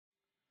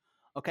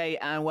Okay,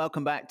 and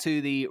welcome back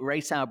to the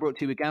Race Hour, brought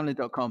to you with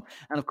Gambling.com.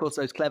 And of course,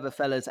 those clever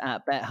fellas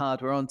at Bet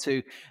Hard. We're on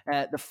to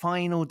the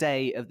final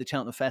day of the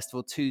Cheltenham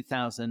Festival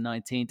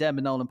 2019.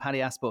 Dermot Nolan, Paddy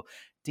Aspel,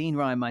 Dean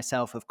Ryan,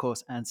 myself, of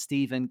course, and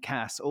Stephen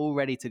Cass, all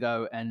ready to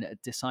go and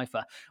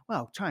decipher,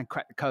 try and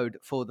crack the code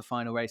for the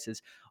final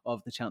races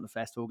of the Cheltenham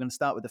Festival. We're going to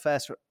start with the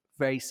first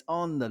race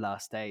on the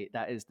last day.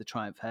 That is the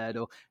Triumph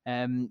Hurdle.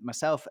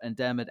 Myself and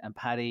Dermot and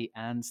Paddy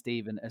and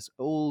Stephen has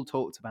all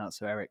talked about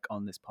Sir Eric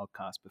on this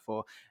podcast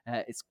before.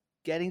 It's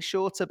getting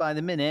shorter by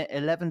the minute,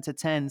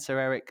 11-10, Sir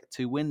Eric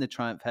to win the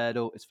Triumph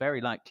Hurdle. It's very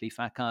likely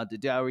Fakhar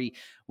Dadari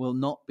will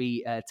not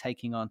be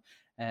taking on,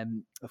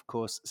 of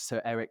course,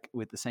 Sir Eric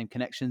with the same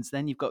connections.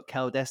 Then you've got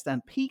Kel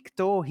Destin, Pic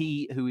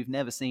D'Orhy, who we've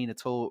never seen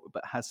at all,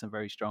 but has some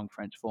very strong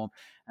French form,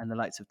 and the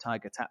likes of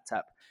Tiger Tap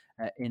Tap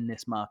in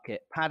this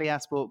market. Paddy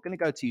Aspel, going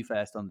to go to you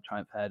first on the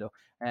Triumph Hurdle.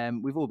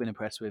 We've all been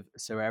impressed with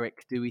Sir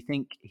Eric. Do we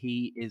think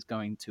he is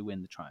going to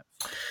win the Triumph?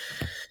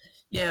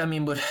 Yeah, I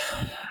mean, but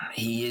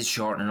he is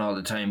shortening all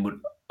the time. But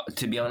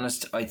to be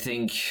honest, I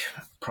think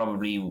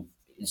probably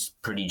it's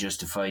pretty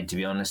justified, to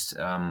be honest.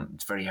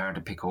 It's very hard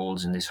to pick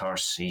holes in this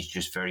horse. He's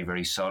just very,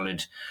 very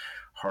solid.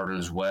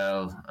 Hurdles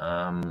well.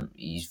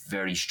 He's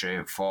very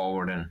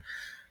straightforward. And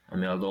I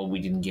mean, although we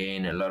didn't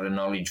gain a lot of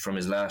knowledge from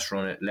his last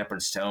run at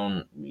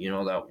Leopardstown,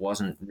 that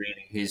wasn't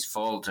really his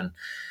fault. And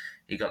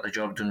he got the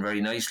job done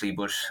very nicely.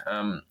 But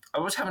I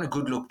was having a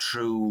good look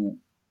through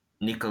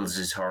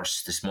Nicholls'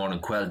 horse this morning,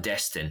 Quell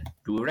Destin.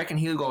 Do we reckon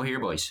he'll go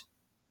here, boys?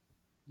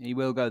 He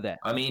will go there.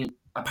 I mean,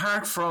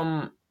 apart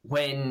from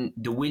when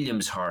the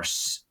Williams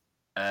horse,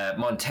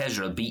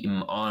 Montezrel, beat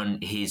him on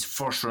his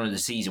first run of the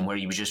season where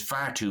he was just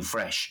far too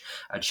fresh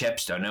at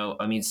Chepstow. Now,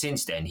 I mean,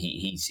 since then,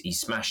 he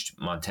smashed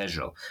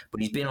Montezrel, but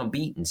he's been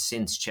unbeaten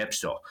since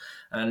Chepstow.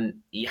 And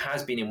he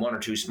has been in one or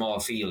two small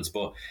fields,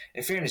 but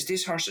in fairness,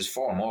 this horse's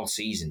form all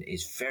season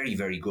is very,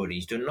 very good.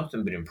 He's done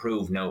nothing but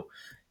improve. Now,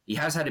 he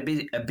has had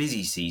a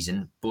busy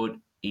season, but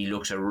he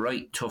looks a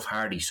right tough,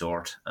 hardy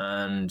sort.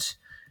 And,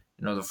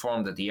 the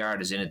form that the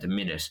yard is in at the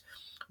minute.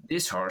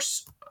 This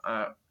horse,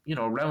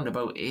 round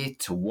about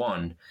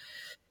 8-1,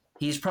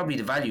 he's probably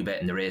the value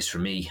bet in the race for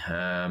me.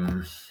 I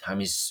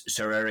mean,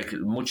 Sir Eric,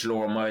 much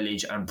lower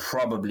mileage and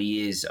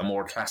probably is a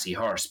more classy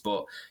horse.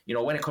 But,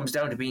 when it comes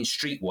down to being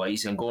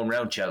streetwise and going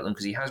round Cheltenham,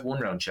 because he has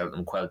won round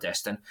Cheltenham, Quell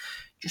Destin,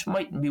 just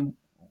mightn't be,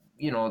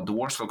 the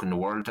worst luck in the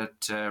world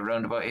at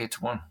round about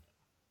 8-1.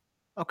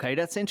 Okay,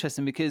 that's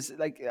interesting because,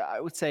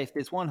 I would say if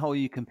there's one hole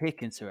you can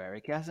pick in Sir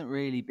Eric, he hasn't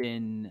really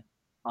been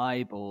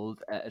eyeballed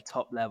at a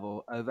top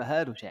level over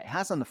hurdles yet. He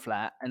has on the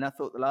flat, and I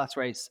thought the last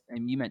race,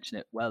 and you mentioned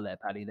it well there,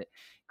 Paddy, that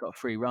he got a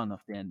free run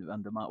off the end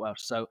under Mark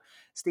Welsh. So,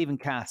 Stephen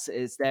Cass,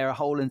 is there a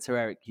hole in Sir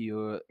Eric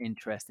you're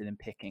interested in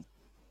picking?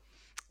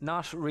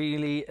 Not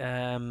really.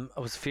 I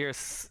was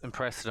fierce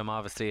impressed with him,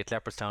 obviously, at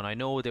Leopardstown. I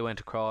know they went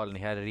to crawl and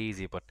he had it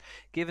easy, but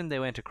given they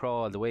went to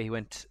crawl, the way he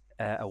went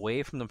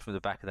away from them from the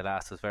back of the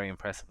last was very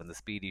impressive, and the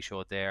speed he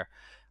showed there,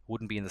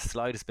 wouldn't be in the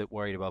slightest bit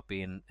worried about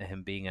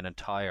him being an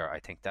entire. I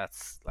think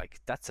that's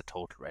a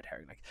total red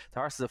herring. The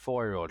horse is a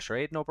 4-year-old. Sure,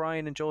 Aidan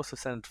O'Brien and Joseph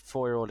send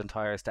 4-year-old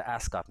entires to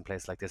Ascot and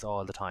places like this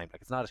all the time.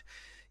 It's not,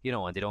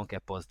 and they don't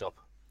get buzzed up.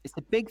 It's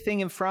a big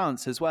thing in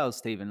France as well,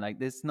 Stephen.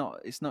 It's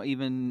not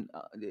even.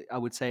 I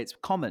would say it's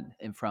common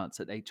in France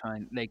that they try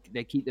and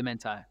they keep them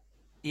entire.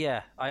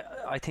 Yeah,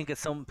 I think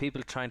it's some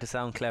people trying to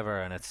sound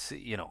clever, and it's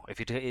if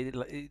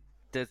you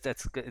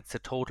it's a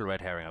total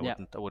red herring.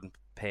 I wouldn't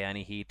pay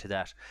any heed to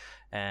that.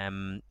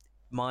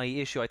 My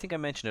issue, I think I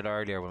mentioned it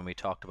earlier when we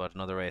talked about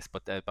another race,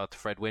 but about the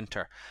Fred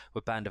Winter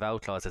with Band of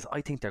Outlaws, is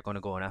I think they're going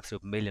to go an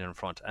absolute million in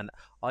front. And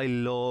I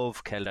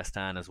love Kel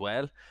Destin as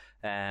well.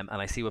 And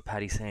I see what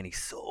Paddy's saying.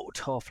 He's so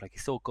tough,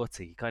 he's so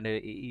gutsy.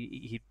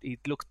 He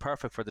looks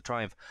perfect for the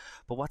Triumph.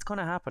 But what's going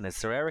to happen is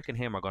Sir Eric and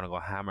him are going to go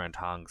hammer and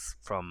tongs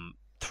from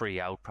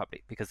 3 out,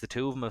 probably, because the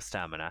two of them have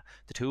stamina,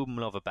 the two of them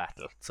love a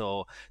battle,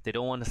 so they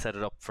don't want to set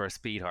it up for a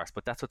speed horse,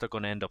 but that's what they're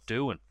going to end up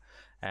doing.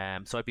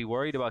 So I'd be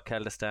worried about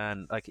Kel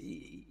Destin.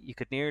 You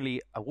could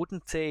nearly, I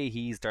wouldn't say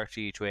he's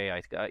dirty each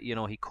way.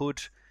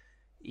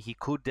 He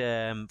could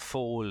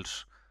fold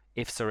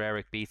if Sir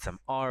Eric beats him,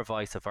 or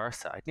vice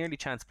versa. I'd nearly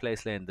chance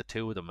place laying the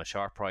two of them at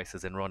sharp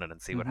prices in running and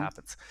see what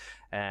happens.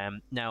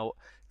 Now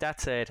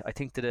that said, I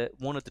think that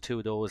one of the two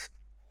of those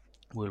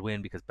will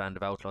win because Band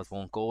of Outlaws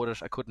won't go with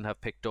it. I couldn't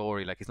have picked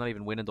Dory. He's not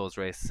even winning those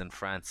races in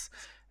France.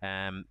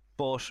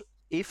 But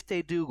if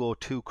they do go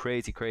too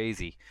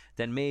crazy,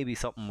 then maybe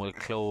something will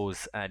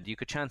close, and you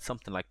could chance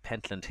something like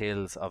Pentland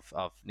Hills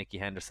of Nicky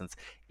Henderson's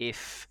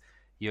if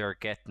you're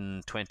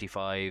getting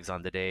 25s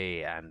on the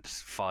day and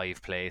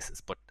 5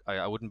 places. But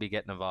I wouldn't be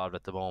getting involved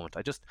at the moment.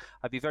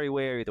 I'd be very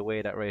wary of the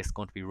way that race is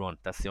going to be run.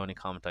 That's the only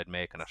comment I'd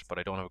make on it, but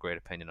I don't have a great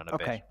opinion on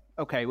it.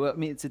 Okay. Well, I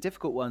mean, it's a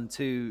difficult one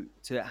to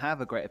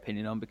have a great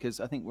opinion on, because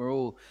I think we're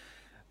all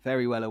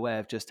very well aware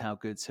of just how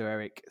good Sir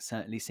Eric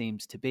certainly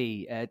seems to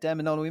be.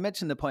 Dermot Nolan, we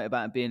mentioned the point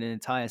about it being an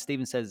entire.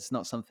 Stephen says it's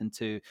not something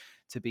to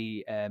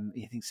be.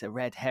 He thinks it's a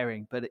red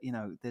herring, but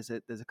there's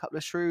a couple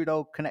of shrewd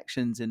old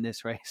connections in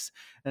this race,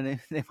 and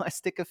they might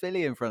stick a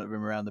filly in front of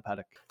him around the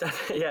paddock.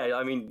 Yeah,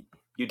 I mean,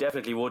 You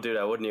definitely would do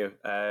that, wouldn't you?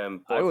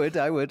 I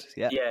would.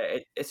 Yeah. Yeah,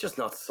 it's just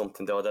not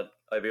something though that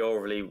I'd be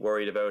overly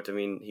worried about. I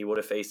mean, he would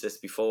have faced this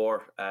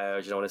before.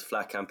 In his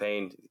flat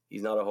campaign,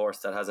 he's not a horse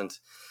that hasn't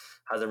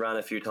ran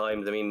a few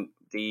times. I mean,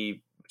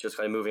 just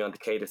kind of moving on to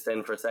Kate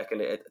Sen for a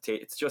second.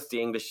 It's just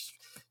the English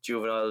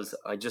juveniles.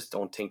 I just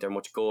don't think they're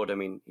much good. I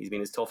mean, he's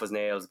been as tough as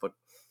nails, but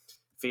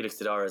Felix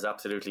Tadar has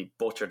absolutely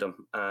butchered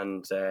them,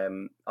 and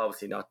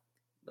obviously not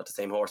the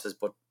same horses,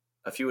 but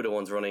a few of the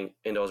ones running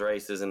in those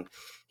races, and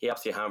he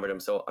absolutely hammered them.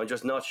 So I'm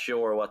just not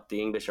sure what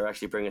the English are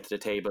actually bringing to the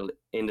table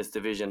in this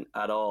division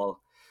at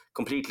all.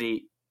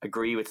 Completely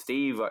agree with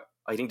Steve.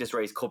 I think this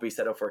race could be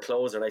set up for a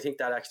closer, and I think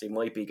that actually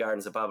might be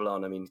Gardens of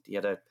Babylon. I mean, he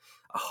had a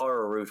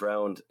horror route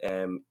round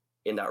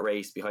in that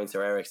race behind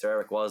Sir Eric. Sir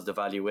Eric was the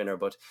value winner,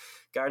 but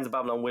Gardens of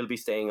Babylon will be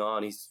staying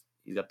on. He's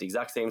got the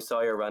exact same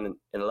sire, ran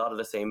in a lot of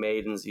the same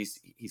maidens. He's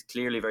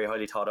clearly very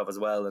highly thought of as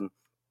well, and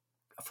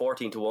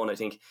 14-1, I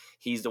think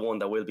he's the one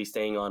that will be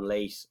staying on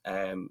late.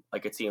 I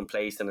could see him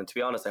placing, and to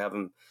be honest, I have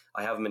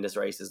him in this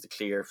race as the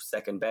clear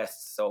second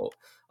best. So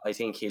I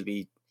think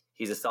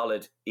he's a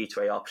solid each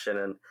way option,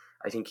 and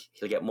I think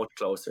he'll get much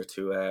closer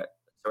to Sir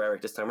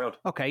Eric this time around.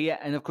 Okay, yeah,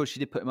 and of course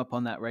you did put him up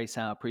on that race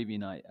hour preview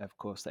night, of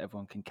course, that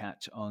everyone can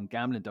catch on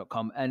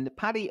gambling.com. And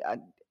Paddy,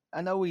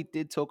 I know we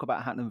did talk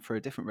about Hanlon for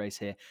a different race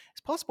here.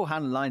 It's possible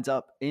Hanlon lines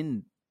up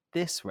in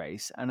this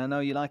race, and I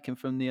know you like him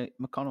from the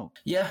McConnell.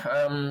 Yeah,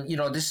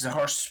 this is a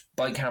horse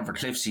by Canford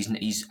Cliffs.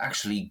 He's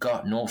actually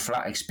got no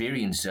flat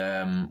experience,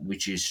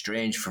 which is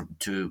strange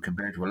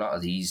compared to a lot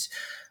of these.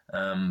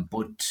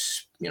 But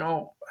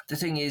the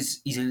thing is,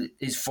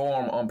 his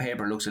form on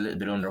paper looks a little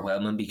bit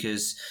underwhelming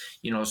because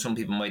some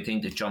people might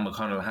think that John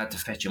McConnell had to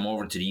fetch him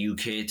over to the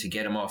UK to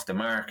get him off the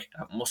mark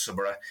at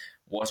Musselburgh.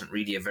 Wasn't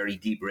really a very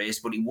deep race,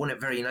 but he won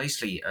it very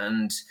nicely,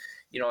 and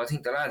I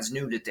think the lads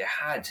knew that they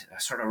had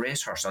a sort of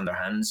racehorse on their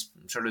hands,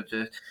 sort of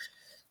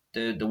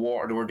the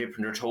water they were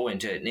dipping their toe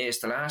into at Naas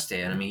the last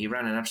day. And I mean, he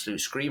ran an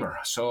absolute screamer.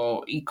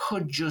 So he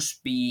could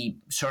just be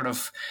sort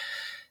of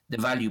the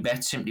value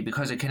bet simply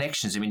because of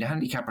connections. I mean, the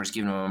handicapper's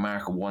given him a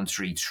mark of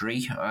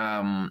 133.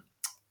 I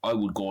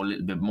would go a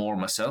little bit more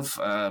myself,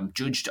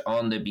 judged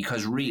on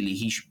because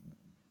really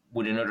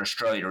with another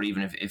stride, or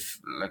even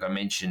if like I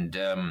mentioned,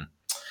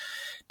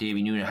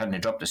 Davy Noonan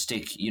hadn't dropped a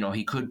stick,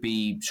 he could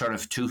be sort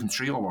of 2 and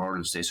 3 over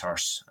hurdles, this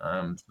horse.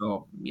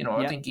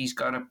 I think he's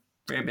got a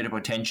fair bit of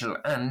potential,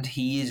 and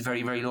he is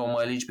very, very low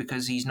mileage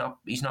because he's not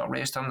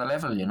raced on the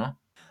level,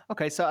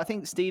 Okay, so I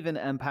think Stephen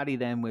and Paddy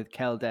then with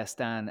Kel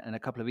Destan and a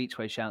couple of each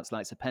way shouts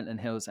like Pentland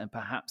Hills and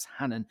perhaps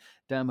Hannon,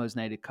 Dermo's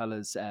native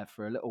colours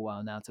for a little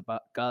while now to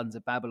Gardens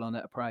of Babylon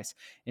at a price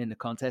in the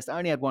contest. I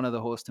only had one other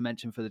horse to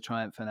mention for the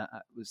Triumph, and I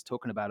was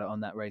talking about it on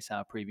that race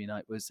hour preview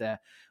night, was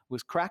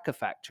Cracker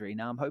Factory.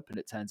 Now I'm hoping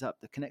it turns up.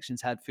 The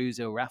connections had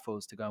Fuzil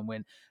Raffles to go and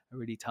win a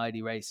really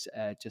tidy race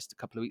just a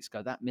couple of weeks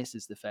ago. That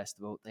misses the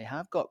festival. They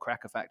have got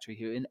Cracker Factory,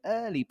 who in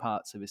early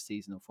parts of his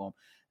seasonal form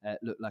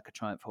looked like a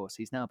Triumph horse.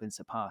 He's now been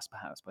surpassed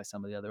perhaps by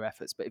some of the other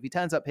efforts, but if he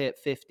turns up here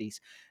at 50s,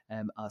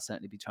 I'll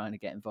certainly be trying to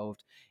get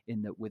involved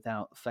in the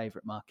without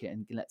favourite market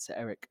and let Sir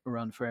Eric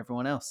run for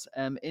everyone else.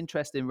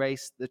 Interesting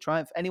race, the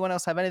Triumph. Anyone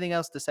else have anything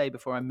else to say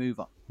before I move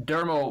on?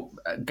 Dermo,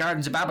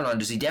 Gardens of Babylon,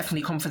 does he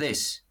definitely come for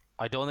this?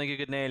 I don't think you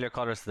could nail your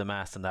colours to the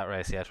mast in that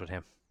race yet with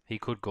him. He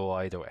could go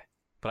either way,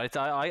 but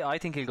I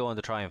think he'll go on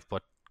the Triumph,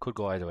 but could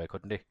go either way,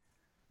 couldn't he?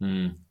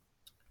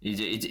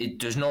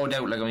 There's no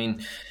doubt. Like, I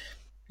mean,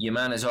 your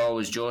man, as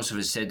always, Joseph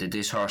has said that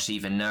this horse,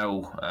 even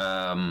now,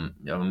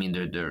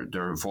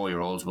 they're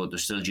 4-year-olds, but they're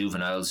still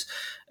juveniles.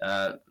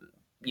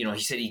 He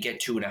said he'd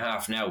get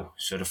 2.5 now.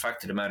 So the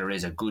fact of the matter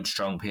is, a good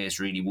strong pace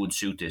really would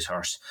suit this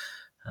horse.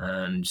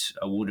 And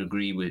I would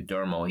agree with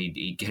Dermo.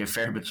 He'd get a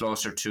fair bit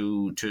closer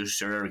to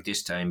Sir Eric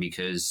this time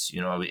because,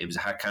 it was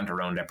a hat canter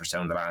around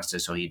Leopardstown the last day,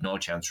 so he'd no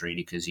chance really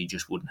because he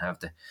just wouldn't have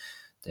the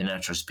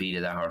natural speed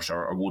of that horse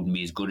or wouldn't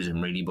be as good as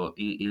him really. But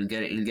he'll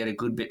get a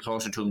good bit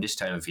closer to him this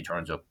time if he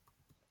turns up.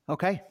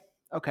 Okay.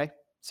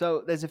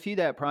 So there's a few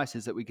there at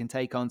prices that we can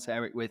take on to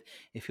Eric with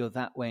if you're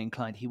that way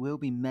inclined. He will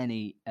be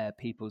many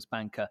people's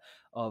banker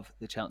of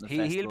the Cheltenham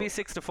Festival. He'll be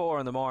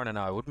 6-4 in the morning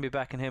now. I wouldn't be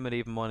backing him at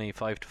even money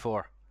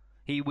 5-4.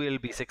 He will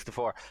be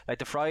 6-4. Like,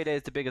 the Friday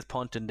is the biggest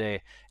punting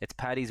day. It's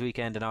Paddy's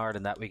weekend in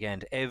Ireland that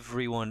weekend.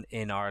 Everyone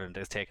in Ireland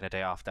is taking a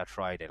day off that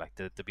Friday. Like,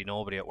 there'll be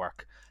nobody at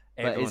work.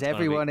 But is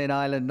everyone in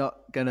Ireland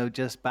not going to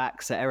just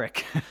back Sir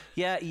Eric?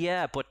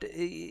 Yeah, but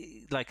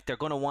they're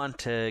going to want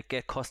to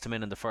get custom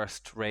in the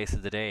first race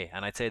of the day,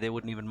 and I'd say they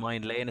wouldn't even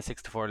mind laying a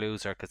 6-4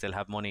 loser because they'll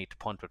have money to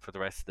punt with for the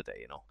rest of the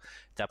day.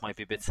 That might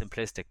be a bit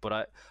simplistic,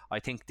 but I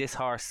think this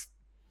horse,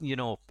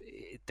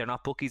 they're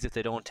not bookies if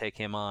they don't take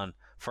him on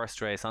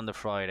first race on the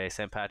Friday,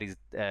 St. Paddy's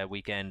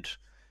weekend.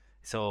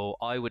 So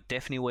I would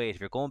definitely wait. If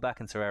you're going back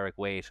in Sir Eric,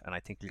 wait, and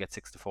I think you'll get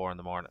 6-4 in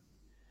the morning.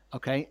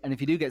 Okay, and if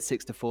you do get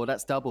 6-4,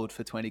 that's doubled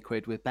for 20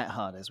 quid with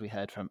BetHard, as we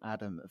heard from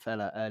Adam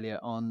Vella earlier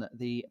on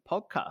the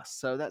podcast.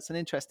 So that's an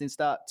interesting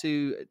start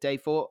to day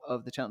 4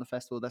 of the Cheltenham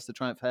Festival. That's the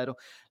Triumph Hurdle.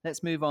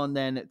 Let's move on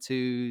then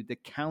to the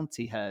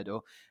County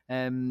Hurdle.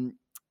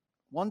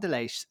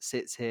 Wanderleigh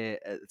sits here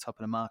at the top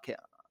of the market.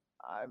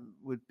 I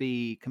would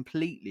be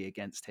completely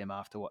against him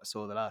after what I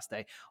saw the last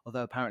day,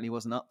 although apparently he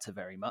wasn't up to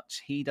very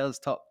much. He does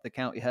top the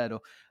county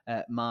hurdle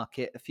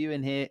market. A few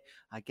in here.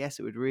 I guess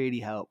it would really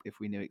help if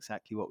we knew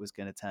exactly what was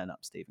going to turn up,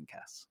 Stephen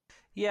Cass.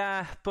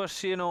 Yeah,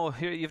 but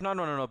you've not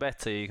run no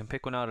bet, so you can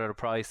pick one out at a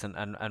price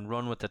and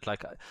run with it.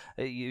 Like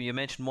you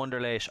mentioned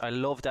Wonderleish, I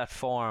love that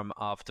form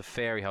of the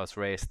Fairyhouse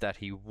race that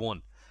he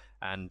won.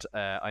 And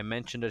I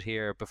mentioned it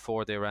here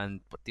before they ran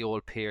the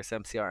old Pierce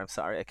MCR. I'm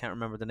sorry, I can't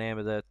remember the name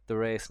of the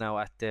race now.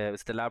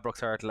 It's the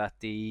Ladbrokes Hurdle at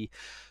the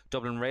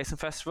Dublin Racing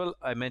Festival.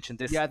 I mentioned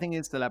this. Yeah, I think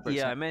it's the Ladbrokes.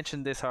 Yeah, I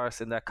mentioned this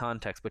horse in that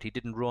context, but he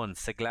didn't run.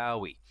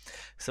 Saglawi.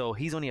 So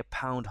he's only a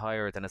pound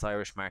higher than his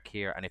Irish mark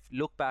here. And if you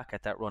look back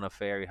at that run of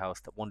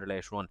Fairyhouse, that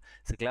Wonderleish run,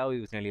 Saglawi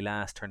was nearly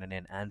last turning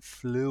in and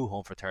flew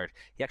home for third.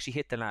 He actually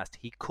hit the last.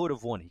 He could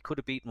have won. He could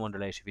have beaten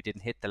Wonderleish if he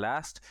didn't hit the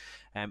last.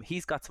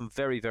 He's got some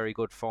very, very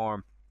good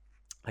form.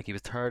 Like he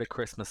was third at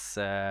Christmas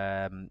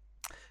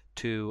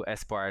to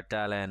Espoir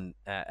Dallin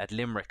at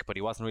Limerick, but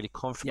he wasn't really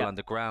comfortable on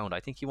the ground. I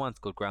think he wants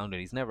good ground, and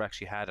he's never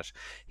actually had it.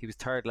 He was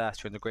third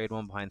last year in the Grade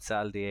 1 behind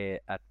Saldier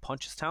at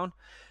Punchestown.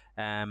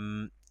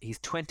 He's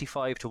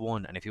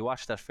 25-1, and if you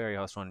watch that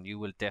Fairyhouse run, you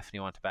will definitely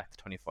want to back the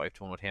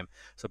 25-1 with him.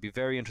 So I'd be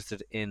very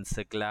interested in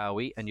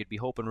Saglawi, and you'd be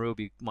hoping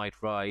Ruby might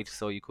ride,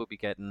 so you could be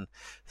getting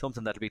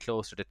something that'll be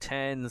closer to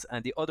tens.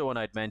 And the other one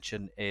I'd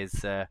mention is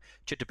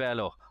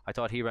Chitabello. I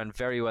thought he ran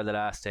very well the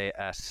last day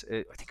at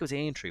I think it was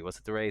Aintree, was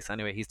it the race?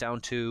 Anyway, he's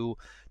down to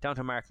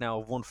a mark now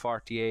of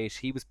 148.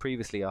 He was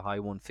previously a high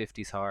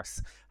 150s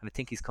horse, and I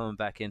think he's coming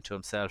back into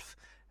himself.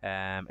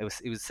 It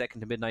was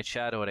second to Midnight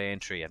Shadow at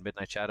Aintree, and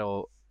Midnight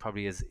Shadow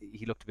probably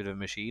he looked a bit of a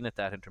machine at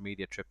that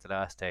intermediate trip the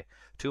last day.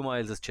 2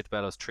 miles is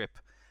Chitabello's trip,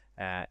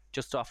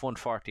 just off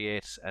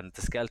 148, and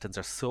the Skeltons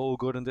are so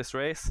good in this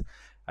race.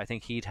 I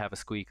think he'd have a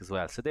squeak as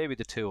well. So they'd be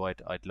the two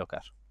I'd look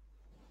at.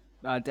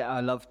 I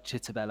love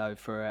Chitabello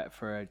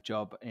for a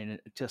job in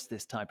just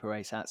this type of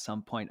race at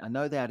some point. I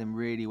know they had him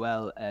really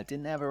well.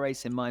 Didn't have a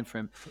race in mind for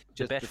him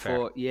just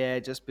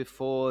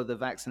before the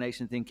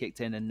vaccination thing kicked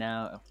in, and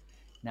now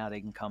they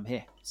can come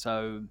here.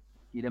 So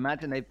you'd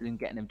imagine they've been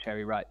getting him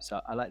cherry ripe.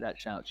 So I like that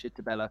shout,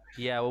 Chitabello.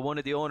 Yeah, well, one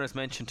of the owners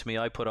mentioned to me,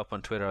 I put up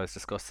on Twitter, I was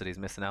disgusted he's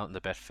missing out on the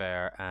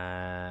Betfair,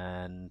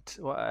 and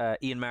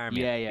Ian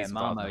Marmion,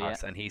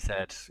 Marmo, and he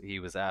said he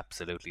was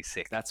absolutely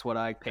sick. That's what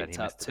I picked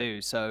up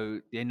too. So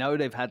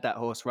they've had that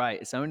horse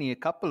right. It's only a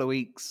couple of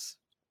weeks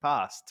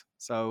past,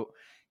 so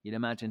you'd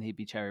imagine he'd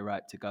be cherry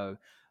ripe to go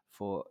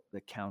for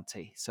the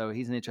county. So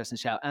he's an interesting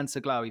shout. And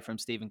Saglawi from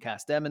Stephen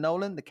Cass. Dermot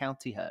Nolan, the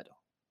county hurdle.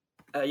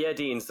 Yeah,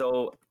 Dean.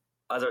 So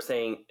as I was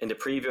saying in the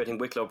preview, I think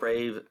Wicklow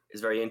Brave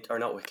is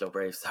not Wicklow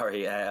Brave.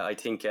 Sorry, I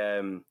think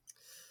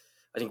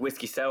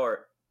Whiskey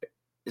Sour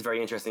is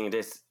very interesting in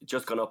this.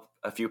 Just gone up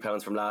a few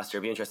pounds from last year.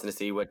 It'd be interesting to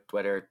see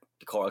whether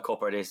the Coral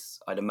Cup or this.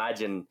 I'd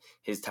imagine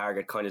his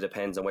target kind of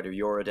depends on whether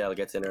Uradel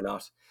gets in or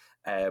not.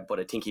 But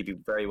I think he'd be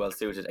very well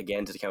suited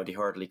again to the county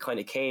hurdle. He kind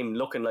of came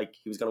looking like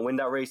he was going to win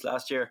that race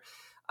last year.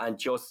 And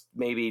just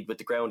maybe with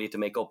the ground, he had to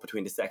make up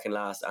between the second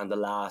last and the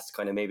last.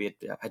 Kind of maybe it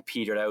had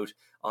petered out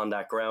on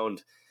that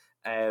ground.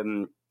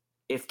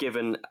 If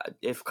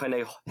kind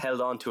of held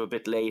on to a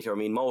bit later, I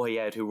mean,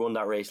 Mohied, who won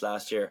that race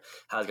last year,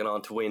 has gone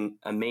on to win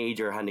a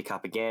major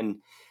handicap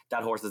again.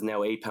 That horse is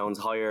now £8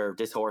 higher.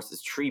 This horse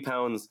is £3.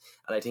 And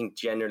I think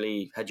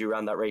generally, had you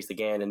ran that race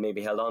again and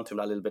maybe held on to him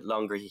a little bit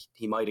longer,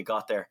 he might have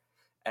got there.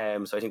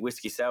 So I think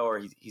Whiskey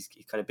Sour, he's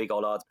kind of big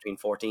all odds between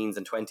 14s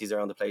and 20s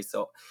around the place.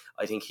 So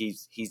I think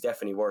he's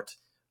definitely worth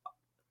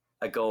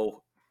a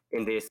go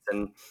in this.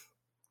 And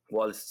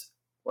whilst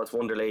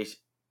Wonderleish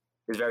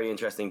is very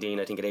interesting, Dean,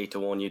 I think at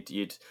 8-1,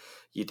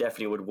 you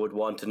definitely would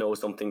want to know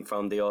something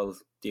from the old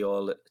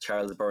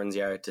Charles Burns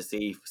yard to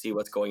see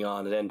what's going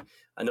on. And then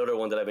another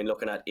one that I've been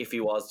looking at, if he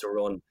was to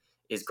run,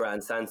 is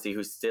Grand Sancy,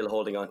 who's still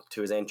holding on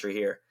to his entry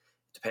here.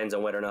 Depends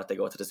on whether or not they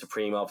go to the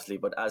Supreme, obviously.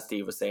 But as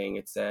Steve was saying,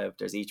 it's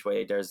there's each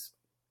way. There's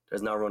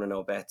no run or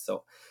no bet.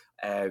 So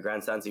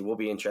Grand Sancy will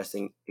be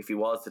interesting if he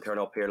was to turn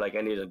up here, like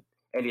any of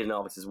the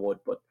novices would.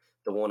 But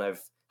the one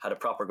I've had a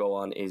proper go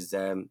on is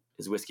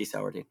Whiskey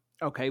Sour, Dean.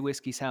 Okay,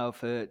 Whiskey Sour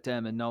for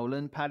Dermot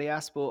Nolan. Paddy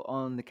Aspel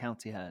on the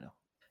county hurdle.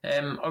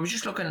 I was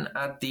just looking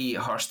at the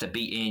horse that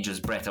beat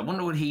Angel's Breath. I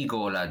wonder would he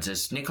go, lads?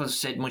 Has Nichols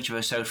said much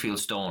about Southfield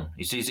Stone?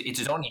 It's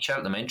his only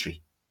Cheltenham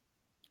entry.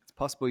 It's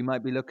possible he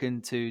might be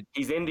looking to.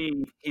 He's in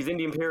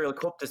the Imperial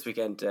Cup this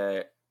weekend,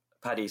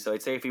 Paddy. So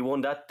I'd say if he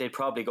won that, they'd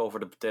probably go for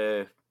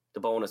the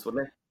bonus,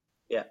 wouldn't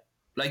they? Yeah.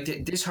 Like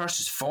this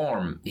horse's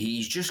form,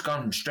 he's just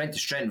gone from strength to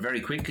strength very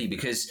quickly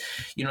because,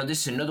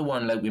 this is another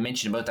one like we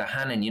mentioned about the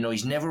Hannon.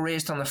 He's never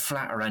raced on the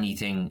flat or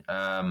anything,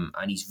 and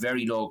he's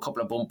very low, a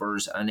couple of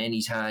bumpers, and then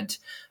he's had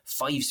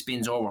 5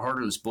 spins over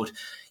hurdles. But,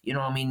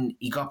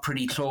 he got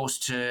pretty close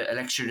to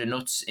Elixir the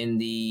Nuts in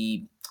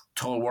the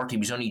Tolworth. He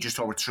was only just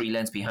over 3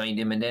 lengths behind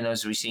him, and then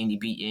as we seen, he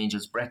beat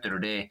Angel's Breath the other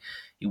day.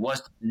 He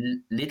was a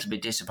little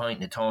bit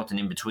disappointing at Taunton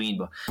in between,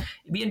 but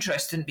it'd be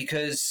interesting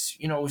because,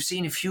 we've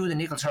seen a few of the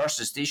Nichols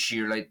horses this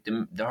year, like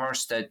the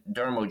horse that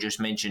Dermo just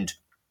mentioned,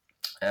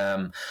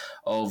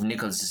 of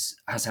Nichols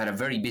has had a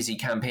very busy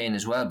campaign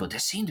as well, but they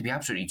seem to be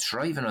absolutely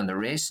thriving on the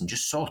race and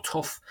just so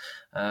tough,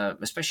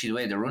 especially the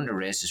way they run the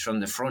races from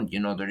the front.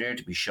 They're there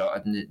to be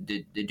shot, and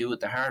they do it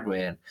the hard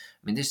way. And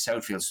I mean, this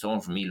Southfield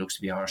Stone for me looks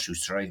to be a horse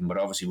who's thriving, but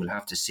obviously we'll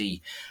have to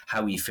see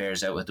how he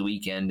fares out at the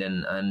weekend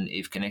and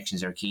if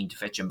Connections are keen to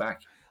fetch him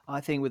back. I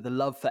think with the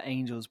love for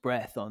Angel's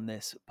Breath on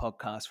this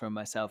podcast from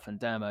myself and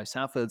Dermo,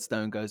 Southfield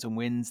Stone goes and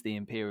wins the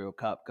Imperial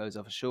Cup, goes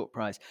off a short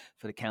price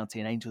for the county,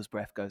 and Angel's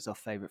Breath goes off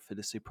favourite for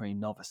the Supreme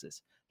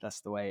Novices.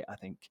 That's the way I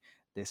think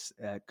this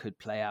could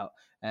play out.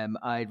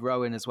 I'd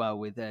row in as well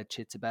with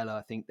Chitabella.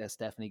 I think that's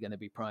definitely going to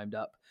be primed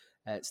up.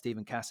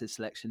 Stephen Cass's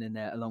selection in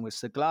there along with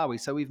Saglawi.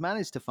 So we've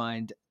managed to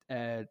find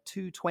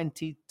 2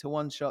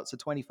 20-1 shots, a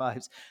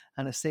 25s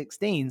and a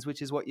 16s,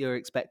 which is what you're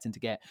expecting to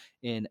get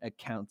in a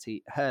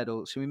county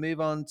hurdle. Should we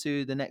move on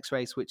to the next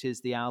race, which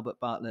is the Albert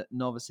Bartlett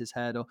Novices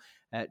Hurdle?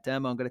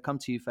 Dermo, I'm going to come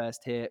to you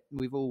first here.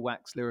 We've all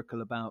waxed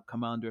lyrical about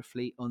Commander of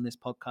Fleet on this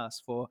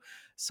podcast for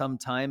some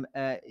time.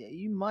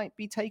 You might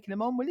be taking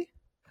him on, will you?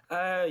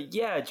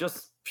 Yeah,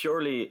 just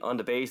purely on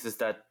the basis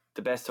that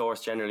the best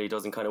horse generally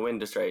doesn't kind of win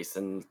this race.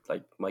 And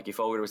like Mikey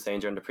Fogler was saying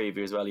during the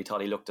preview as well, he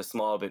thought he looked a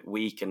small bit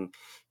weak, and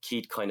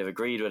Keith kind of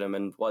agreed with him.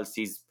 And whilst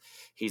he's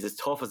as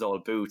tough as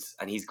old boots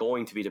and he's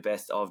going to be the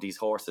best of these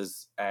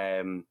horses,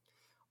 I'm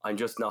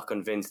just not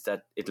convinced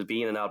that it'll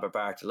be in an Albert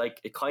Bartlett. Like,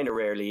 it kind of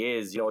rarely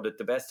is, that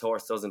the best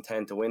horse doesn't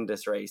tend to win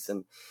this race.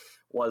 And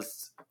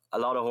whilst a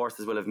lot of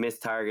horses will have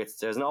missed targets,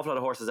 there's an awful lot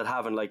of horses that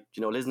haven't. Like,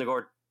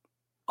 Lisnagore,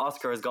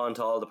 Oscar has gone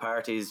to all the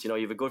parties. You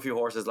have a good few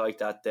horses like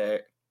that,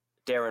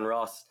 Darren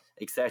Ross,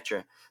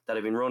 etc., that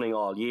have been running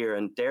all year,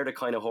 and they're the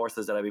kind of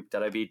horses that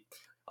I'd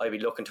be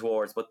looking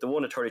towards. But the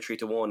one at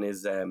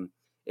 33-1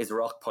 is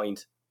Rock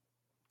Point.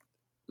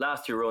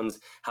 Last two runs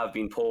have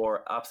been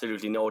poor,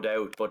 absolutely no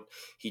doubt, but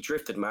he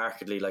drifted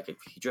markedly. Like,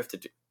 he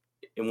drifted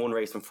in one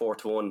race from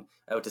 4-1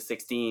 out to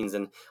 16s,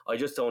 and I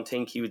just don't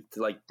think he would,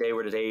 like, they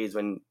were the days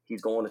when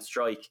he's going to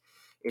strike.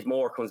 It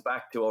more comes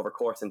back to over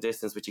course and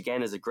distance, which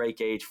again is a great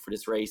gauge for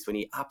this race, when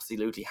he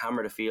absolutely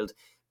hammered the field,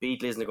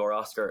 beat Lisnagore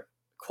Oscar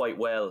quite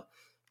well.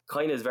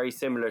 Kind of is very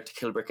similar to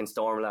Kilbrick and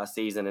Storm last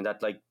season, in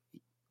that, like,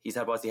 he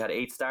had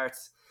 8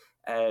 starts.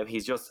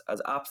 He's just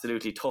as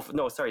absolutely tough.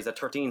 No, sorry, he's at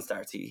 13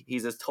 starts.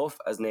 He's as tough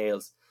as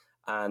nails.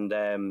 And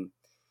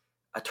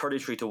at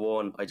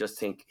 33-1, I just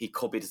think he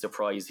could be the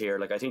surprise here.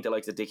 Like, I think the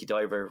likes of Dickie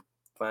Diver,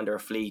 Commander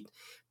of Fleet,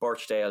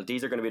 Birchdale,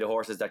 these are going to be the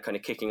horses that kind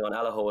of kicking on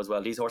Allaho as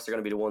well. These horses are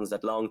going to be the ones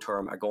that long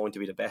term are going to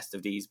be the best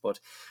of these, but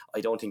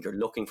I don't think you're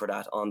looking for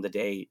that on the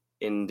day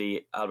in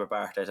the Albert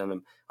Bartlett,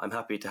 and I'm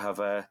happy to have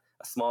a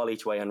small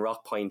each way on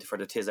Rock Point for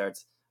the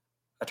Tizzards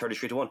at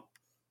 33-1.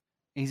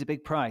 He's a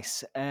big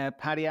price.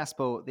 Paddy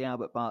Aspel, the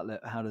Albert Bartlett,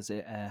 how does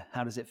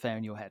it fare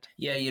in your head?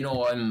 Yeah,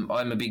 I'm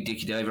a big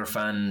Dickie Diver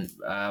fan.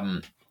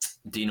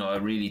 I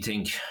really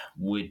think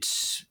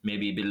with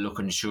maybe a bit of luck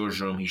in the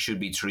stewards room, he should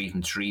be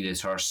 3-3,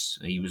 this horse.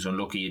 He was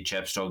unlucky at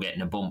Chepstow,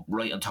 getting a bump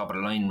right on top of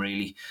the line,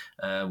 really,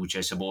 which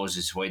I suppose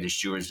is why the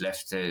stewards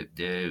left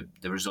the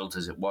result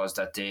as it was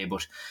that day.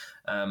 But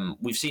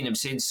we've seen him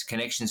since.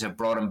 Connections have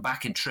brought him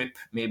back in trip,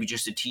 maybe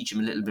just to teach him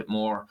a little bit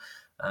more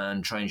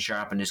and try and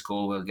sharpen this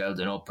Galway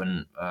gelding up.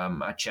 And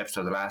at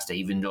Chepstow the last day,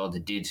 even though they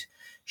did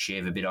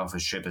shave a bit off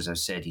his trip, as I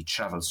said, he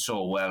travelled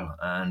so well.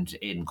 And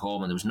Aidan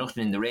Coleman, there was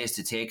nothing in the race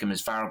to take him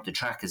as far up the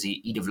track as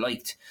he'd have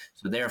liked.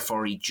 So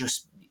therefore, he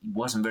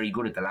wasn't very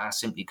good at the last,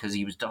 simply because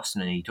he was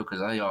dusting and he took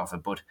his eye off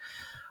it. But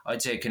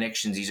I'd say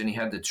Connections, he's only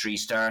had the 3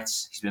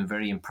 starts. He's been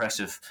very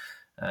impressive.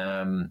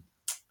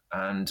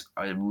 And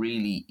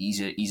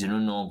he's an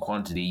unknown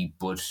quantity,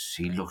 but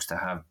he looks to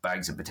have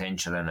bags of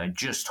potential. And I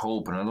just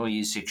hope, and although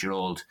he is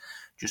 6-year-old,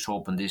 just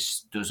hoping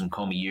this doesn't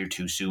come a year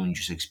too soon,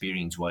 just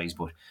experience-wise.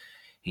 But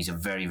he's a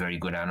very, very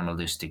good animal,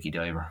 this Dickie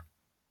Diver.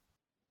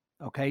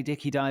 Okay,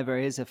 Dickie Diver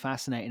is a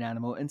fascinating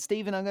animal. And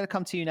Stephen, I'm going to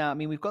come to you now. I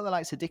mean, we've got the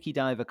likes of Dickie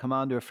Diver,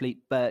 Commander of Fleet,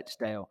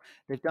 Birchdale.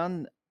 They've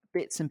done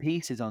bits and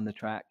pieces on the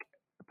track,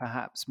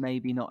 perhaps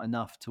maybe not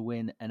enough to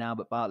win an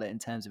Albert Bartlett in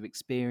terms of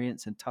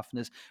experience and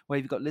toughness, where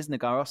you've got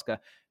Lisnagar Oscar,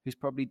 who's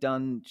probably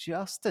done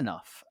just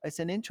enough. It's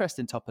an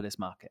interesting top of this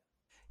market.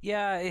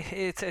 Yeah,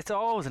 it's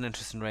always an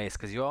interesting race,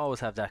 because you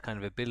always have that kind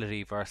of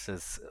ability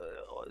versus,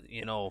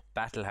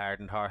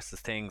 battle-hardened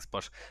horses things.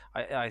 But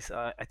I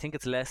think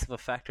it's less of a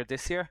factor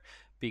this year,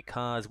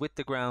 because with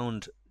the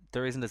ground,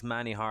 there isn't as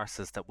many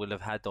horses that will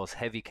have had those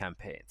heavy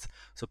campaigns.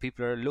 So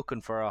people are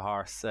looking for a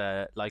horse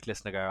like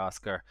Lisnagar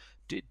Oscar,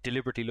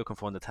 deliberately looking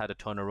for one that's had a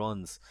ton of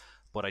runs.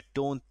 But I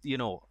don't,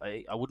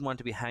 I wouldn't want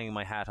to be hanging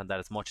my hat on that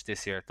as much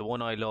this year. The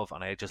one I love,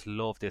 and I just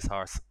love this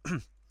horse,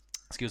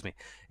 excuse me,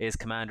 is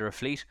Commander of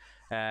Fleet.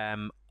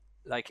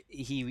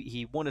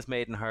 He won his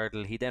maiden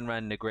hurdle. He then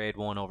ran in a grade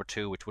 1 over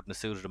 2, which wouldn't have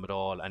suited him at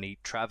all, and he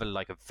travelled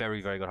like a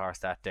very, very good horse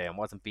that day and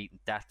wasn't beaten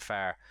that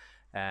far.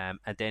 And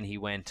then he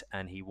went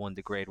and he won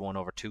the grade 1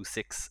 over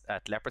 2-6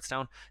 at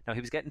Leopardstown. Now,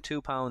 he was getting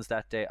 £2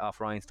 that day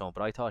off Rhinestone,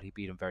 but I thought he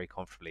beat him very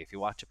comfortably. If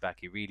you watch it back,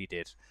 he really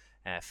did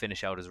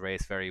finish out his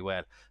race very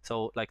well.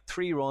 So, like,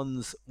 3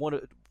 runs,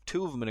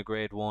 2 of them in a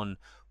grade 1,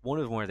 one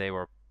of them where they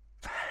were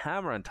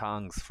hammer and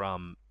tongs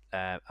from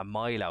a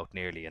mile out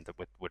nearly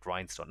with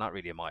Rhinestone, not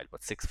really a mile,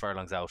 but 6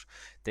 furlongs out,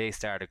 they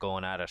started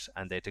going at it,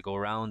 and they had to go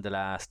around the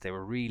last. They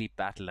were really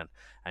battling,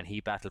 and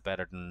he battled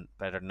better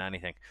than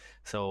anything.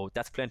 So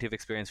that's plenty of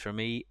experience for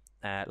me.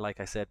 Like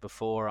I said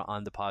before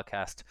on the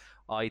podcast,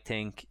 I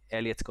think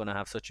Elliot's going to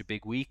have such a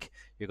big week.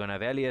 You're going to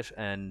have Elliot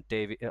and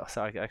Davy.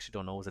 Sorry, I actually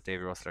don't know. Was it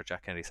Davy Russell or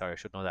Jack Kennedy? Sorry, I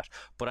should know that.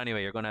 But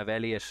anyway, you're going to have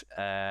Elliot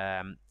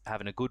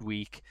having a good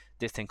week.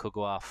 This thing could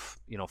go off,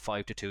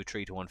 5-2,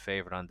 3-1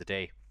 favourite on the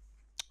day.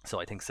 So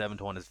I think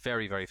 7-1 is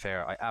very, very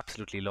fair. I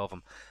absolutely love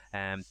him.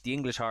 The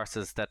English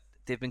horses that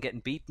they've been getting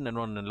beaten and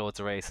running in loads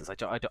of races, I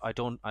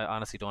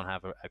honestly don't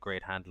have a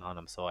great handle on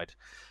them. So I'd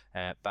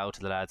bow to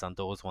the lads on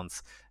those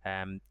ones.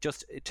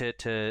 Just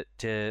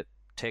to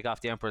take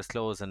off the Emperor's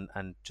clothes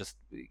and just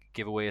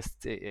give away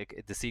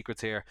the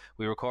secrets here.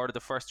 We recorded the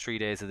first 3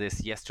 days of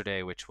this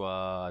yesterday, which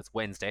was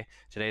Wednesday.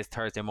 Today is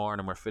Thursday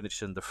morning. We're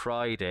finishing the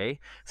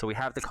Friday. So we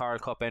have the Coral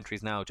Cup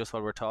entries now, just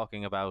while we're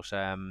talking about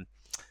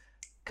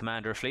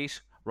Commander of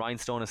Fleet.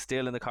 Rhinestone is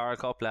still in the Coral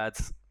Cup,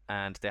 lads,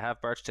 and they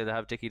have Birchtail, they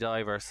have Dickie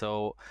Diver,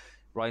 so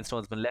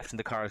Rhinestone's been left in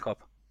the Coral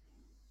Cup.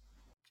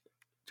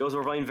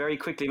 Joseph Ryan very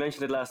quickly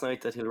mentioned it last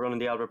night that he'll run in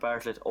the Albert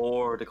Bartlett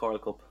or the Coral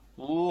Cup.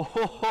 Oh,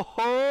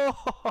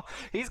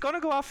 he's going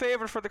to go off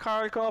favourite for the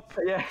Coral Cup.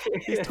 Yeah.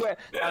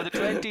 The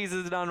 20s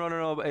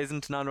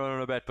isn't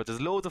non-runner bet, but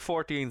there's loads of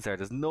 14s there.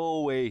 There's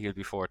no way he'll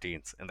be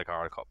 14s in the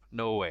Coral Cup.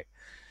 No way.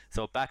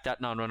 So back that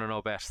non-runner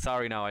no bet.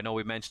 Sorry now, I know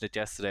we mentioned it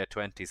yesterday at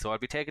 20, so I'll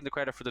be taking the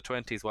credit for the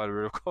 20s while we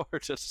record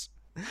it.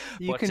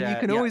 You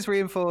can always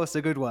reinforce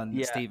a good one,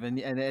 Stephen,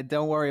 and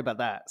don't worry about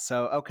that.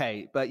 So,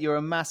 okay, but you're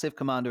a massive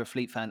Commander of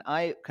Fleet fan.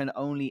 I can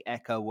only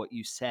echo what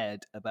you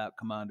said about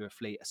Commander of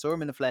Fleet. I saw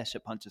him in the flesh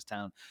at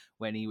Punchestown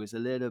when he was a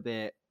little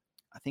bit,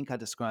 I think I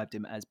described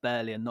him as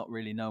burly and not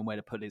really knowing where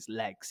to put his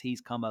legs. He's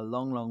come a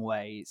long, long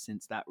way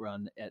since that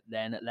run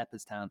then at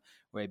Leopardstown,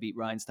 where he beat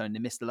Rhinestone. They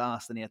missed the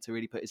last and he had to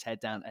really put his head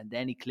down, and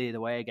then he cleared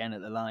away again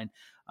at the line.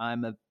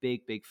 I'm a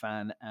big, big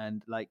fan,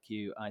 and like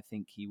you, I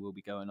think he will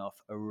be going off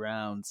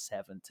around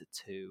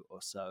 7-2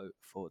 or so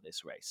for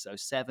this race. So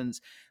 7s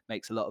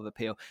makes a lot of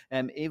appeal.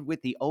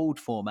 With the old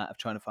format of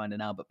trying to find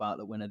an Albert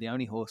Bartlett winner, the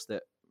only horse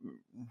that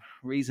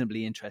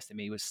reasonably interested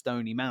me was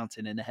Stony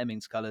Mountain in the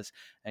Hemmings colours.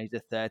 He's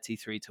a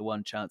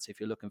 33-1 chance if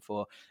you're looking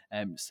for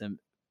some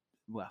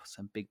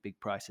big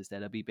prices there.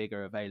 There'll be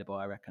bigger available,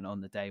 I reckon, on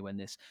the day when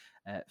this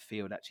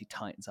field actually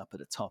tightens up at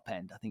the top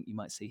end. I think you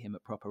might see him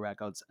at proper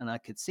rag odds, and I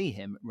could see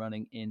him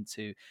running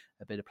into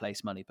a bit of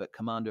place money. But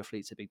Commander of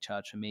Fleet's a big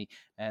charge for me.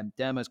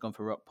 Dermo's gone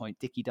for Rock Point.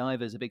 Dickie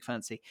Diver's a big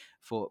fancy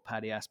for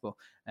Paddy Aspel,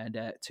 and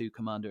 2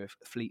 Commander of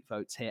Fleet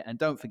votes here. And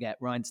don't forget,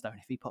 Rhinestone,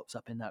 if he pops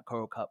up in that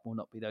Coral Cup, will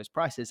not be those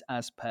prices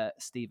as per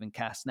Stephen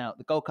Cass. Now,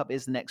 the Gold Cup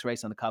is the next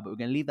race on the card, but we're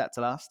going to leave that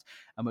to last,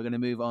 and we're going to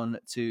move on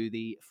to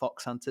the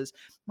Fox Hunters.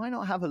 Might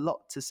not have a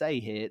lot to say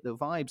here. The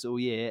vibes all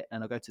year,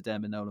 and I'll go to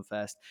Dermot Nolan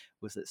first,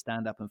 was that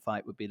Stand Up and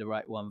Fight would be the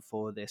right one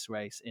for this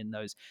race in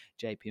those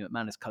JP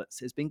McManus colours.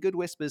 There's been good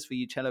whispers for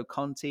Uccello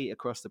Conti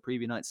across the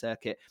preview night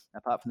circuit.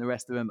 Apart from the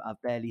rest of them,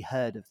 I've barely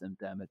heard of them,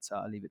 Dermot, so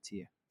I'll leave it to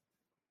you.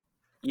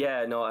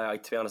 Yeah, no,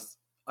 to be honest,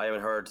 I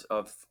haven't heard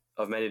of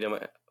many of them.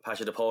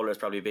 Pasha de Polar is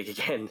probably big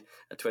again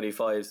at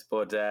 25s,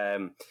 but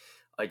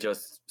I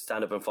just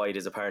Stand Up and Fight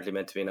is apparently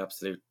meant to be an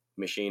absolute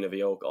machine of a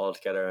yoke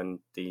altogether, and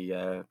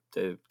the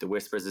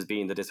whispers has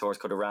been that this horse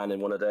could have ran in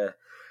one of the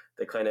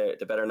kind of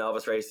the better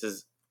novice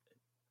races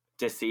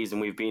this season.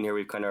 We've been here,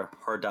 we've kind of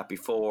heard that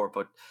before,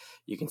 but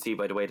you can see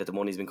by the way that the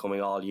money's been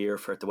coming all year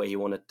for it, the way he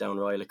won it down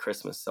Royal at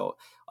Christmas. So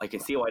I can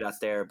see why that's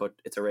there, but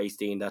it's a race,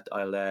 Dean, that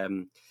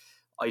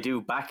I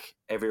do back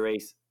every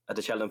race at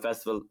the Cheltenham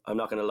Festival. I'm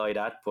not going to lie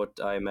that, but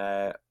I'm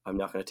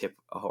not going to tip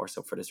a horse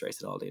up for this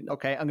race at all, Dean. No.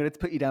 Okay, I'm going to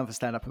put you down for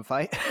Stand Up and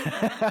Fight,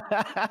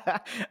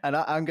 and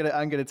I'm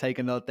going to take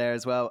a note there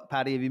as well.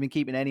 Paddy, have you been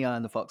keeping any eye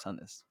on the Fox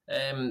Hunters?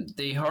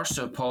 The horse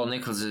of Paul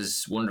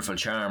Nicholls' Wonderful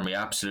Charm, we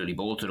absolutely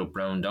bolted up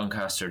round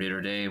Doncaster the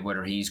other day.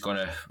 Whether he's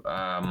going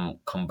to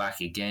come back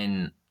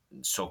again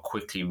so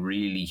quickly,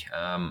 really.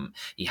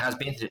 He has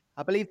been to...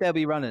 I believe they'll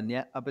be running,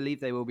 yeah. I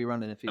believe they will be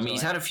running. If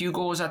he's had a few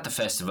goes at the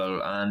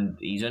festival, and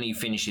he's only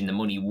finishing the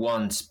money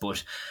once,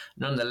 but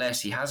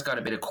nonetheless, he has got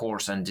a bit of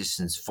course and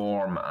distance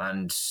form,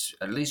 and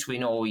at least we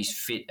know he's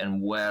fit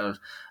and well.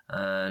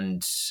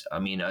 And I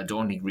mean, I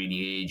don't think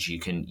really age you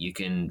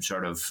can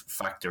sort of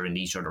factor in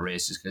these sort of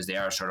races, because they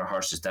are sort of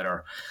horses that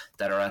are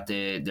at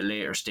the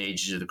later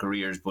stages of the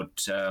careers. But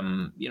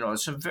some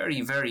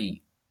very,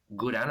 very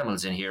good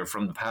animals in here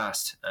from the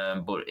past,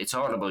 but it's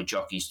all about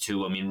jockeys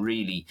too. I mean,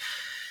 really,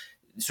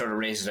 sort of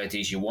races like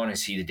these, you want to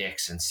see the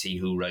decks and see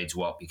who rides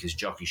what, because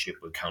jockeyship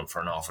will count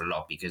for an awful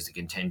lot, because they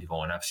can tend to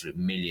go an absolute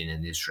million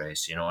in this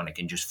race, and it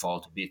can just fall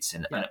to bits.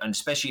 And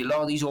especially a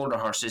lot of these older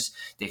horses,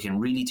 they can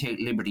really take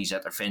liberties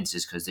at their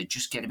fences because they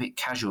just get a bit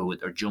casual with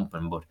their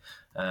jumping. But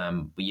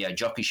yeah,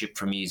 jockeyship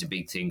for me is a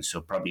big thing,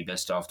 so probably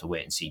best off to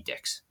wait and see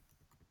decks.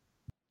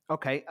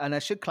 Okay, and I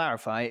should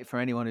clarify for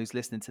anyone who's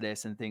listening to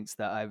this and thinks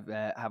that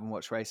I haven't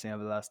watched racing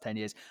over the last 10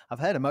 years. I've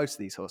heard of most of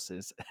these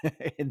horses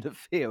in the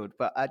field,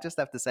 but I just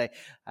have to say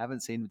I haven't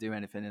seen them do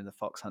anything in the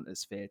Fox Hunters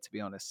sphere, to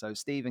be honest. So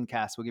Stephen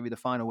Cass, we'll give you the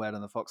final word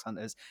on the Fox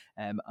Hunters.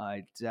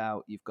 I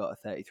doubt you've got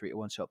a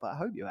 33-1 shot, but I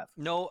hope you have.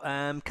 No,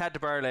 Cad de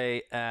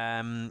Burley,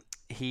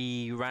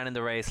 he ran in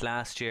the race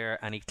last year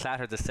and he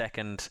clattered the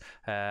second.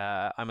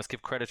 I must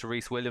give credit to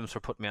Rhys Williams for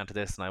putting me onto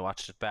this, and I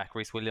watched it back.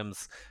 Rhys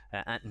Williams,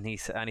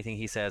 anything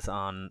he says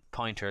on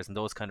pointers and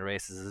those kind of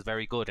races is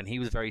very good, and he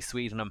was very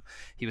sweet on him.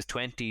 He was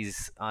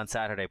 20s on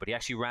Saturday, but he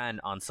actually ran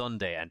on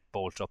Sunday and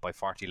bolted up by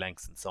 40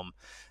 lengths in some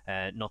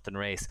nothing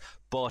race.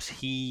 But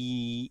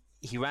he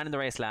ran in the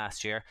race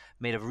last year,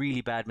 made a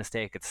really bad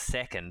mistake at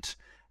second,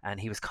 and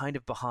he was kind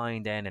of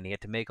behind then, and he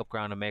had to make up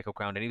ground,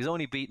 and he was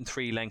only beaten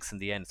 3 lengths in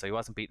the end, so he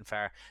wasn't beaten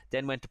far.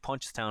 Then went to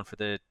Punchestown for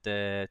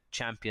the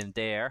champion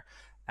there,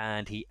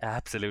 and he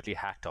absolutely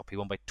hacked up. He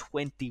won by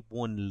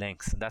 21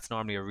 lengths, and that's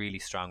normally a really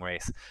strong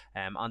race.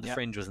 On the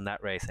Fringe was in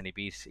that race, and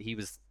he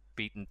was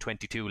beaten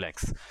 22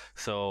 lengths.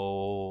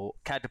 So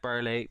Cad de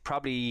Burley,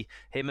 probably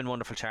him and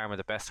Wonderful Charm are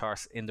the best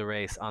horse in the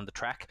race on the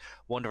track.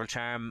 Wonderful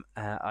Charm,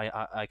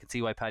 I can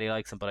see why Paddy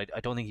likes him, but I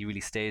don't think he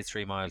really stays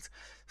 3 miles.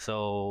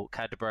 So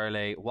Cad de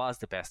Burley was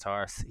the best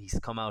horse. He's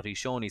come out, he's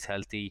shown he's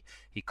healthy.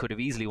 He could have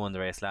easily won the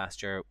race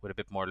last year with a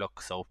bit more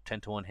luck, so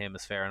 10-1 him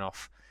is fair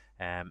enough.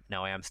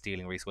 Now I am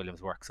stealing Rhys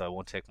Williams' work, so I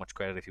won't take much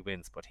credit if he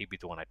wins, but he'd be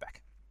the one I'd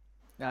back.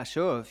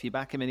 Sure. If you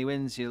back him and he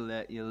wins,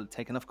 you'll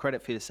take enough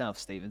credit for yourself,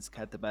 Stevens.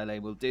 Cad de Burley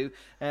will do.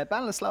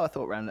 Ballinasloe, I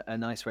thought, ran a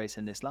nice race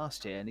in this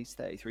last year, and he's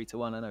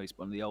 33-1. I know he's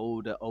one of the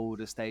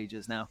older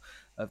stages now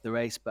of the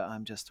race, but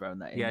I'm just throwing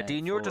that in. Yeah,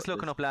 Dean, you're just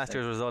looking up last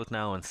year's result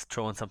now and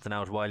throwing something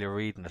out while you're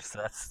reading it. So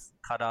that's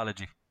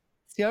codology.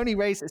 It's the only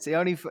race. It's the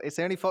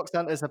only Fox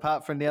Hunters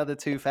apart from the other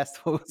 2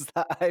 festivals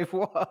that I've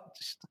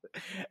watched.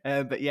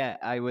 But yeah,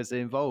 I was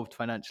involved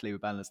financially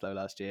with Ballinasloe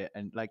last year,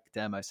 and like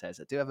Dermo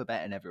says, I do have a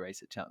bet in every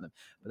race at Cheltenham,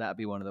 but that'd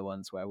be one of the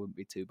ones where I wouldn't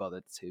be too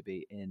bothered to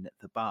be in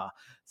the bar.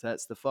 So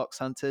that's the Fox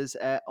Hunters.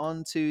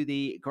 On to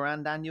the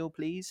Grand Annual,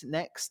 please.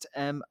 Next,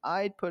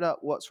 I'd put up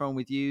What's Wrong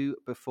With You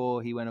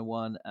before he went and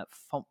won at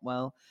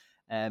Fontwell.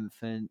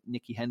 For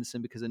Nicky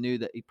Henderson, because I knew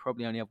that he'd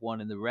probably only have one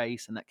in the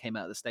race, and that came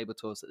out of the stable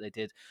tours that they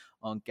did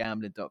on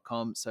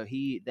gambling.com. So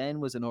he then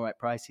was an all right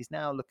price. He's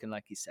now looking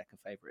like he's second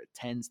favourite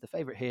at 10s. The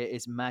favourite here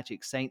is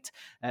Magic Saint.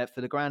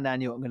 For the Grand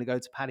Annual, I'm going to go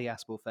to Paddy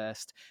Aspel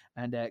first,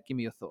 and give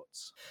me your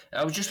thoughts.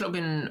 I was just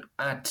looking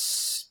at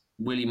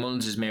Willie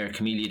Mullins' mare,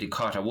 Camellia de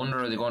Cotte. I wonder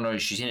are they going to,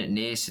 she's in at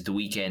Naas at the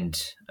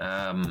weekend.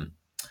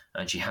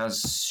 And she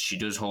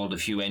does hold a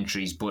few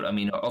entries, but I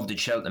mean, of the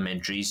Cheltenham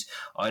entries,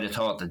 I'd have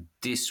thought that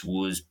this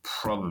was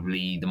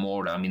probably the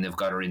more. I mean, they've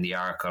got her in the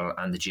Arkle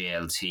and the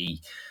JLT,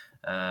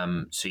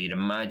 so you'd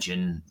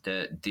imagine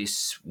that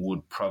this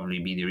would probably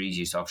be their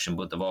easiest option.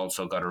 But they've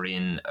also got her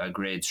in a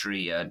Grade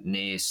 3 at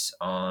Naas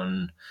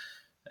on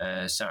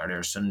Saturday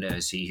or Sunday, I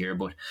see here.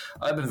 But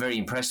I've been very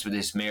impressed with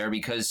this mare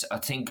because I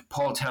think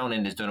Paul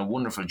Townend has done a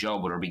wonderful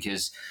job with her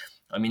because.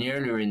 I mean,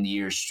 earlier in the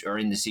year or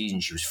in the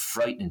season, she was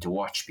frightening to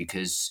watch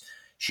because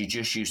she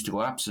just used to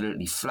go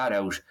absolutely flat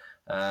out.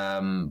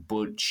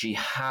 But she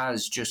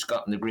has just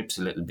gotten the grips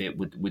a little bit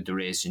with the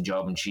racing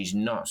job, and she's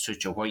not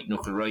such a white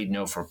knuckle ride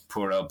now for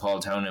poor old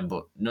Paul Townend.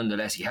 But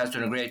nonetheless, he has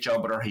done a great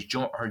job with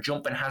her. Her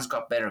jumping has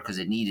got better because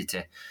it needed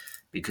to,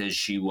 because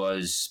she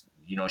was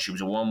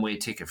a one-way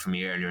ticket for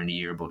me earlier in the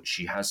year, but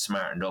she has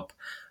smartened up.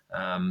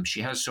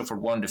 She has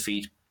suffered one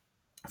defeat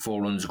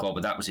 4 runs ago,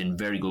 but that was in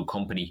very good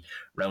company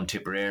round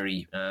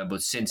Tipperary.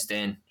 But since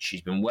then,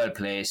 she's been well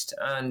placed,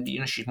 and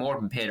she's more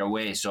than paid her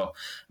way. So, I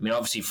mean,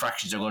 obviously,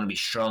 fractions are going to be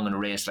strong in a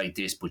race like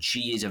this, but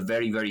she is a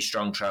very, very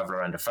strong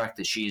traveller, and the fact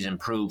that she has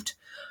improved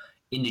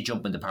in the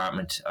jumping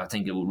department, I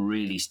think it will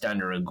really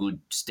stand her in good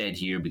stead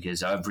here,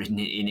 because I've ridden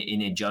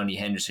in a Johnny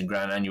Henderson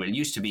Grand Annual. It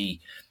used to be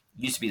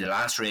the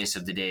last race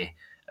of the day.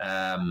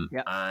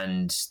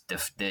 And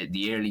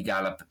the early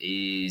gallop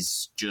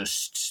is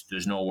just,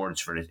 there's no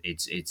words for it.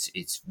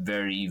 It's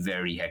very,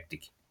 very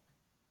hectic.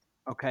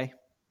 Okay.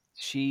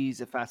 She's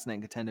a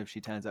fascinating contender if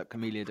she turns out.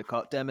 Camellia de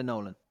Cotte. Dermot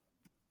Nolan.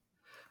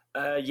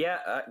 As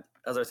I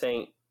was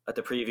saying at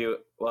the preview,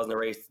 it wasn't a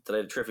race that I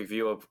had a terrific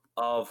view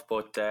of,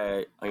 but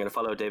I'm going to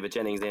follow David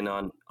Jennings in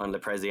on Le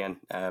President,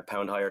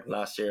 pound higher than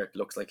last year. It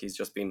looks like he's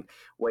just been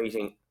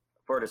waiting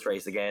for this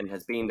race again,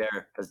 has been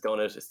there, has done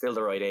it, is still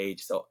the right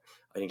age. So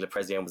I think Le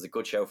President was a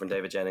good show from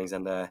David Jennings,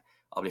 and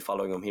I'll be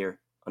following him here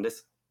on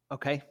this.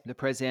 Okay, Le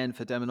President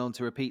for Dermot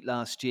to repeat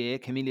last year.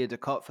 Camellia de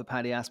Cotte for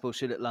Paddy Aspel,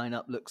 should it line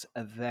up, looks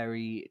a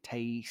very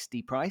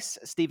tasty price.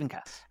 Stephen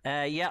Cass.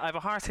 I have a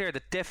horse here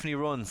that definitely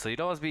runs, so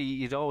you'd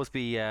always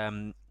be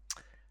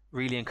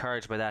really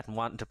encouraged by that and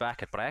wanting to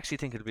back it, but I actually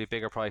think it'll be a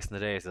bigger price in the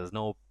day, so there's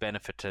no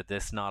benefit to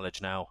this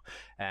knowledge now.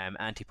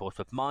 Antipost,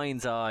 but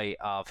Mind's Eye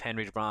of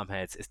Henry de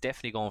Bromheads is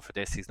definitely going for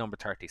this. He's number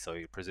 30, so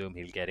you presume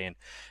he'll get in.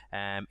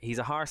 He's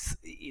a horse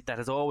that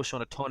has always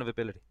shown a ton of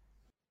ability.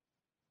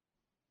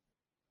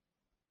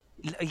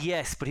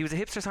 Yes, but he was a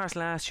hipster's horse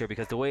last year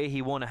because the way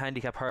he won a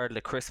handicap hurdle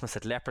at Christmas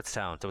at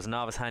Leopardstown, there was a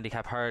novice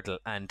handicap hurdle,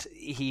 and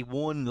he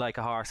won like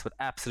a horse with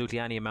absolutely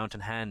any amount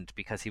in hand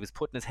because he was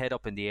putting his head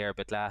up in the air a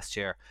bit last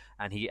year,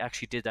 and he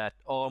actually did that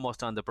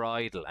almost on the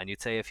bridle. And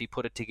you'd say if he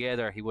put it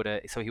together, he would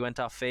have. So he went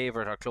off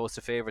favourite or close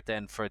to favourite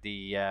then for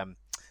the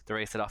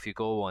race that Off You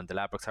Go on the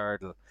Ladbrokes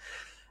hurdle.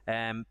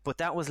 But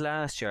that was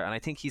last year, and I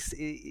think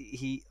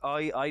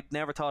I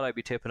never thought I'd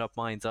be tipping up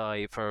Mind's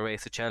Eye for a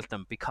race at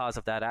Cheltenham because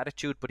of that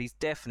attitude, but he's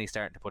definitely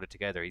starting to put it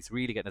together. He's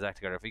really getting his act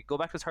together. If you go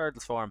back to his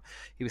hurdles form,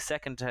 he was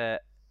second to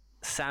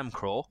Sam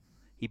Crow,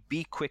 he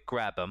beat Quick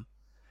Grabham,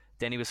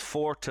 then he was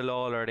fourth to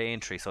Lawler at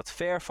Aintree, so it's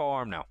fair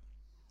form now.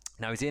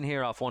 Now he's in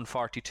here off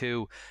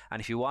 142,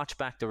 and if you watch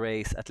back the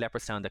race at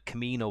Leopardstown, the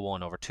Camino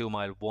one over 2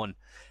 mile 1,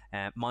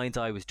 Mind's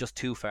Eye was just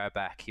too far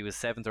back. He was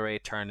 7th or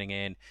 8th turning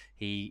in.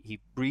 He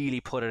really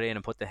put it in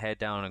and put the head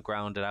down and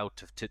ground it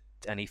out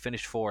and he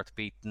finished 4th,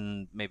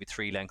 beaten maybe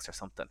 3 lengths or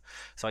something.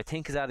 So I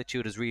think his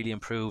attitude has really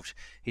improved.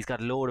 He's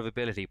got a load of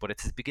ability, but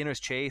it's his beginner's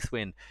chase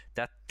win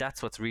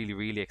that's what's really,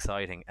 really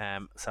exciting.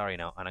 Sorry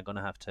now, and I'm going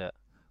to have to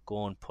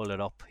go and pull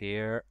it up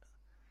here.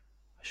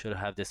 I should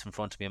have this in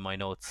front of me in my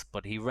notes,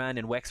 but he ran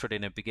in Wexford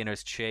in a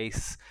beginner's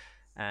chase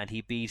and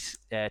he beat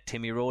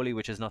Timmy Rowley,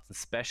 which is nothing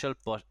special,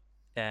 but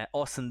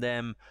Us and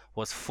Them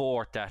was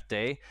 4th that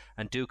day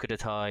and Duke of the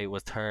Tie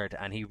was 3rd,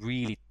 and he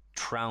really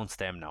trounced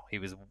them now. He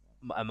was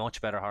a much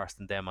better horse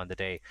than them on the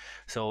day.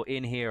 So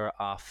in here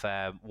off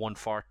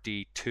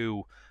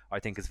 142, I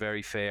think is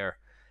very fair.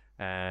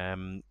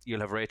 You'll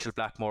have Rachel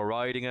Blackmore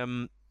riding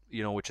him,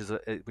 which is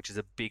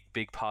a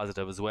big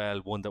positive as well,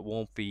 one that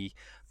won't be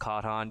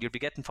caught on. You'll be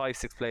getting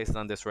 5-6 places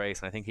on this race,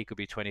 and I think he could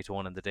be 20 to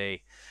 1 on the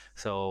day.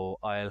 So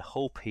I'll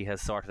hope he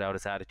has sorted out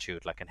his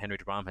attitude. And Henry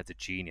de Bromhead's a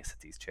genius at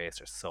these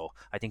chasers, so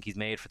I think he's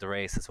made for the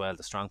race as well.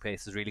 The strong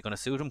pace is really going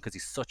to suit him because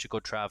he's such a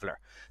good traveller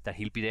that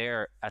he'll be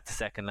there at the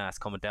second last,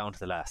 coming down to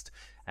the last.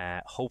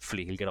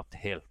 Hopefully he'll get up the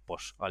hill, but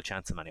I'll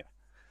chance him anyway.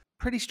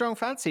 Pretty strong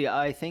fancy,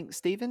 I think,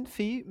 Stephen,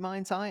 for you.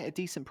 Mind's Eye, a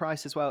decent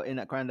price as well in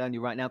that Grand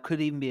Annual right now. Could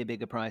even be a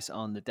bigger price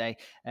on the day.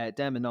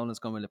 Dermot Nolan's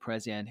gone with Le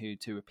Parisien, who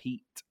to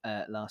repeat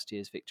last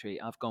year's victory.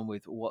 I've gone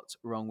with What's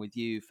Wrong With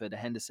You for the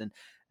Henderson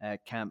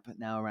camp,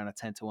 now around a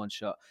 10 to 1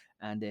 shot.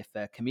 And if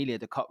Camellia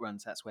de Cotte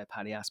runs, that's where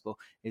Paddy Aspel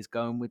is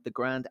going with the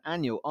Grand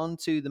Annual. On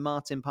to the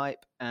Martin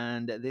Pipe,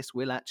 and this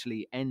will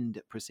actually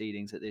end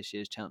proceedings at this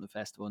year's Cheltenham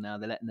Festival. Now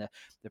they're letting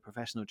the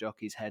professional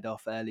jockeys head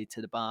off early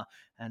to the bar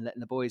and letting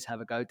the boys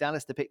have a go.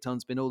 Dallas de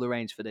Picton's been all the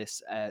range for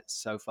this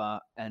so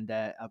far, and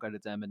I'll go to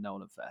Dermot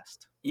Nolan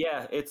first.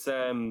 Yeah, it's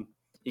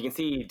you can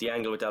see the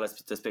angle with Dallas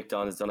de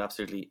Picton has done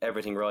absolutely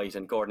everything right,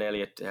 and Gordon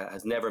Elliott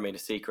has never made a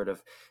secret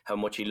of how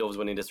much he loves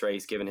winning this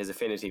race, given his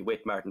affinity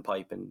with Martin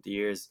Pipe and the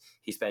years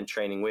he spent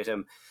training with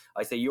him.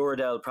 I say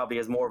Uredale probably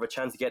has more of a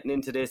chance of getting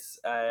into this,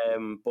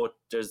 but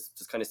there's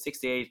just kind of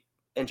 68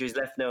 entries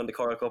left now in the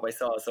Coral Cup I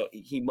saw, so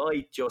he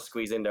might just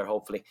squeeze in there,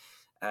 hopefully,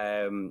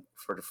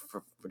 for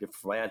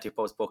my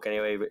anti-post book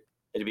anyway.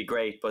 It'd be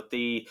great. But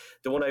the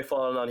one I've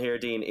fallen on here,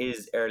 Dean,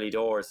 is Early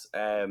Doors.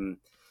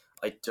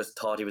 I just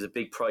thought he was a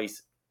big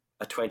price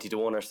at 20 to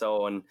 1 or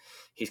so, and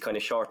he's kind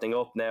of shortening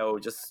up now.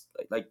 Just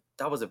like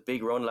that was a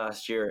big run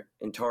last year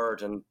in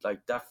third, and like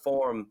that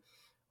form,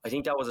 I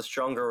think that was a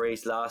stronger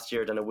race last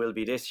year than it will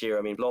be this year.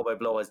 I mean, Blow by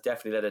Blow has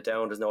definitely let it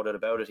down. There's no doubt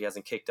about it. He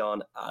hasn't kicked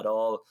on at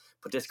all.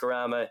 But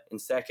Discorama in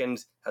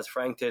second has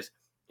franked it.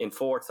 In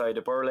fourth, side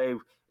of Burley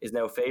is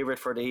now favourite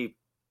for the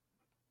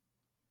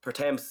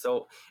Pertemps.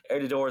 So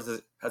Early Doors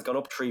has gone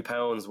up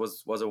 £3,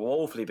 was a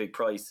woefully big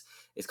price.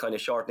 It's kind of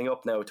shortening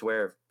up now to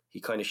where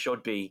he kind of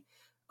should be.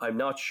 I'm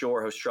not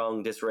sure how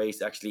strong this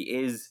race actually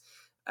is.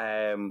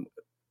 When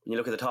you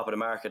look at the top of the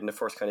market in the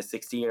first kind of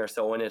 16 or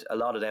so in it, a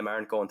lot of them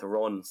aren't going to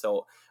run.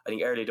 So I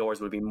think Early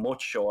Doors will be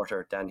much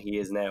shorter than he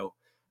is now.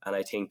 And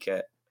I think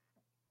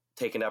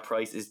taking that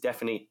price is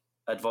definitely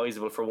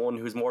advisable for one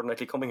who's more than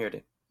likely coming here,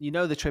 Dean. You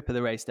know the trip of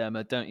the race,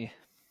 Dermot, don't you?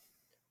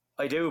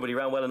 I do, but he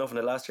ran well enough in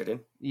it last year,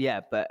 didn't he? Yeah,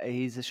 but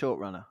he's a short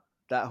runner.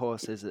 That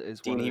horse is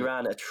Dean, he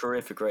ran a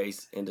terrific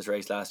race in this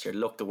race last year.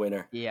 Looked the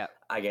winner. Yeah.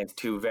 Against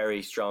two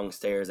very strong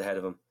stayers ahead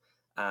of him.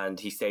 And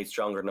he stayed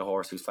stronger than a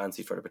horse who's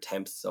fancied for the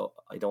Pertemps. So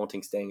I don't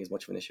think staying is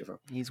much of an issue for him.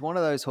 He's one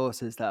of those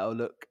horses that will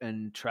look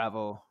and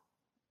travel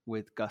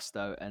with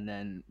gusto, and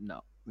then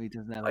no. He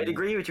doesn't have I'd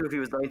agree with you if he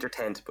was 9th or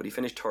 10th, but he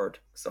finished 3rd.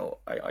 So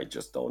I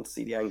just don't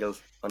see the angle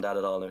on that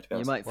at all now, to be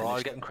honest. We're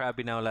all getting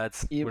crabby now,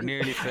 lads. We're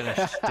nearly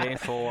finished. Day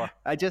 4.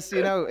 I just,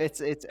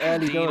 it's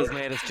early Dean has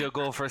made us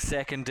go for a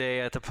second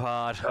day at the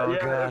pod. Oh,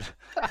 God.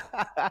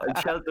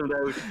 I'm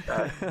Cheltenham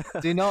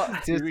out. Do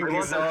not. You're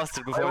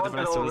exhausted before the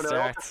festival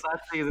starts.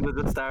 That season is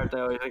at start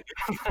now, I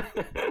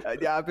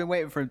think. Yeah, I've been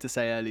waiting for him to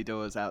say Early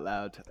Doors out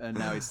loud, and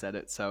now he's said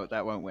it, so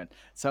that won't win.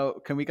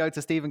 So can we go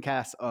to Stephen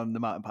Cass on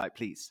the Martin Pipe,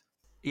 please?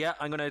 Yeah,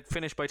 I'm going to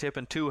finish by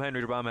tipping 2 Henry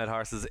de Bromhead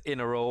horses in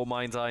a row.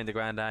 Mine's Eye in the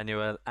Grand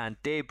Annual and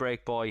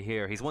Daybreak Boy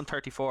here. He's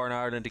 134 in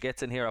Ireland. He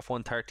gets in here off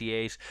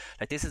 138.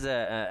 Like, this is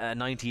a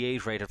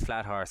 98 rated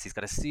flat horse. He's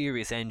got a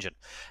serious engine.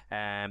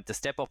 The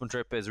step up and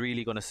trip is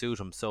really going to suit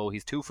him. So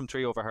he's 2 from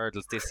 3 over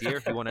hurdles this year.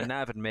 He won a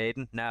Navan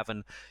maiden.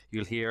 Navan,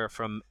 you'll hear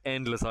from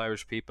endless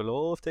Irish people,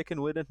 oh, if they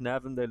can win it,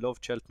 Navan, they love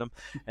Cheltenham.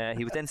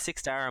 He was then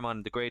 6th Aram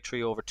on the Grade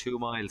 3 over 2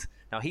 miles.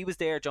 Now, he was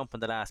there jumping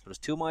the last, but it was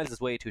 2 miles is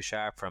way too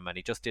sharp for him, and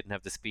he just didn't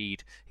have the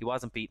speed. He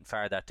wasn't beaten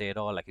far that day at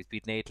all. Like, he's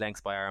beaten 8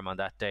 lengths by Aram on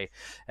that day.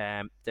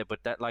 But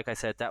that, like I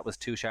said, that was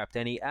too sharp.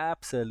 Then he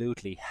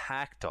absolutely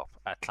hacked up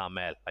at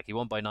Clonmel. Like, he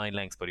won by 9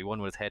 lengths, but he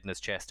won with his head in his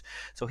chest.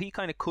 So he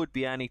kind of could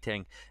be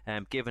anything,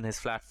 given his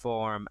flat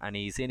form, and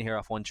he's in here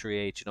off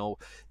 138. You know,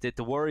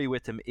 the worry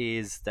with him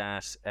is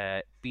that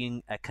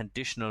being a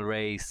conditional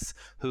race,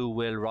 who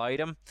will ride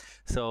him?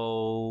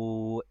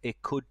 So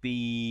it could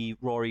be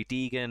Rory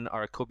Deegan,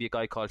 or it could be a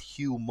guy called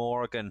Hugh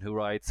Morgan who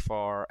rides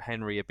for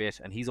Henry a bit,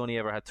 and he's only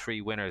ever had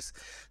 3 winners.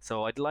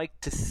 So I'd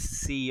like to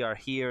see or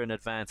hear in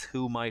advance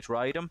who might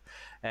ride him.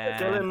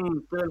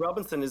 Dylan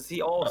Robinson, is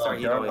he? Oh, sorry,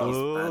 he's banned,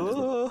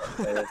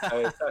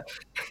 sorry.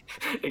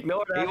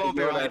 Ignore that. He won't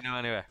be riding him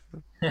anyway.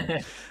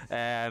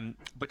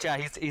 But yeah,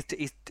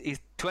 he's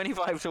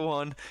 25 to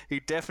 1. He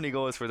definitely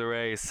goes for the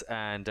race,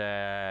 and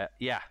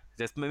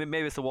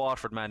maybe it's the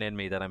Waterford man in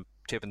me that I'm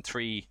tipping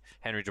 3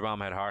 Henry de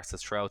Bromhead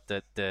horses throughout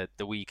the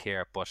week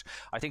here. But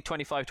I think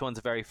 25 to 1 is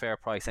a very fair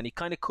price, and he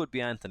kind of could be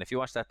anything. If you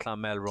watch that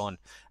Clonmel run,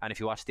 and if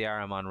you watch the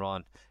Aramon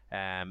run,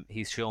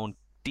 he's shown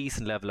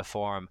decent level of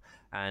form,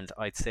 and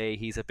I'd say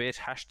he's a bit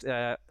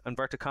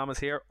inverted commas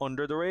here,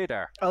 under the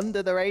radar.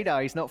 Under the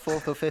radar. He's not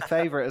 4th or 5th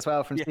favourite as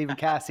well from Stephen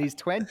Cass. He's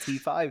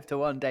 25 to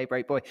 1,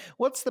 Daybreak Boy.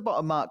 What's the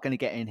bottom mark going to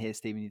get in here,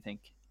 Stephen, you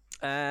think?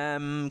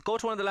 Go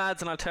to one of the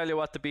lads and I'll tell you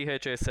what the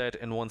BHA said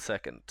in 1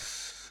 second.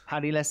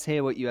 Paddy, let's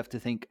hear what you have to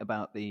think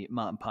about the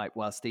Martin Pipe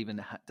while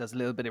Stephen does a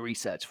little bit of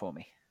research for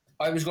me.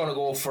 I was going to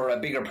go for a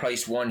bigger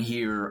price one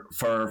here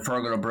for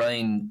Fergal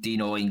O'Brien,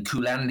 Dino, in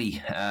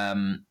Coolanley.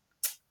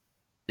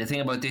 The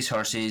thing about this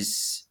horse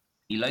is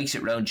he likes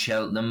it round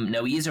Cheltenham.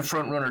 Now, he is a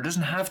front runner,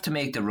 doesn't have to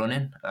make the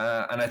running.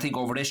 And I think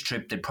over this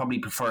trip, they'd probably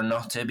prefer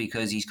not to,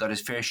 because he's got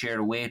his fair share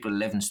of weight with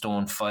 11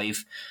 stone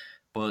 5.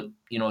 But,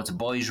 you know, it's a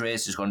boys'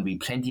 race. There's going to be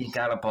plenty of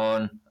gallop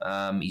on.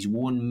 He's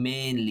won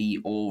mainly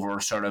over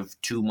sort of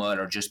 2 mile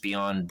or just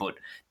beyond, but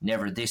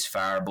never this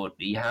far. But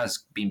he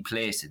has been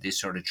placed at this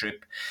sort of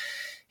trip.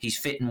 He's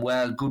fitting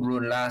well. Good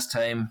run last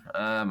time.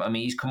 I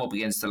mean, he's come up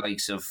against the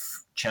likes of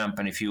Champ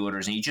and a few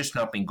others, and he's just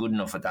not been good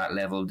enough at that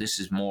level. This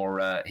is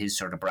more his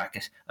sort of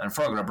bracket. And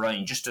Fergal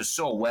O'Brien just does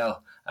so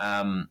well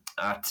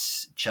at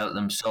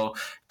Cheltenham. So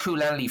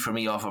Coolanley for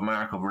me off a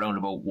mark of around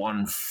about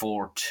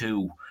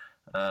 142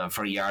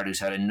 for a yard who's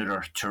had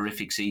another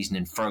terrific season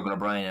in Fergal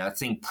O'Brien. I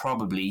think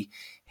probably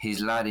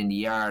his lad in the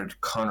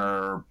yard,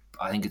 Connor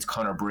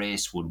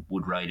Brace,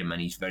 would ride him,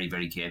 and he's very,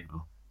 very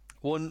capable.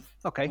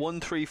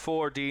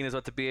 134, Dean, is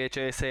what the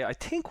BHA say. I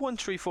think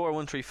 134,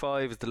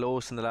 135 is the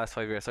lowest in the last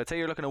 5 years. So I'd say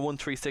you're looking at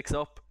 136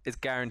 up is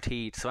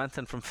guaranteed. So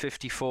anything from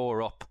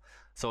 54 up.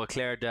 So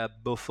Claire de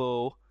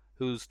Buffo,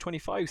 who's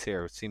 25's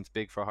here, which seems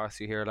big for a horse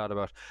you hear a lot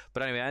about.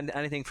 But anyway,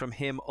 anything from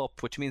him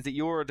up, which means that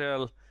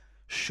Uredale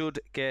should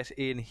get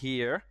in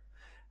here.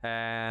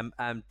 And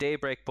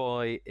Daybreak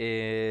Boy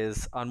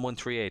is on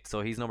 138,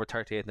 so he's number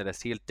 38 in the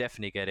list. He'll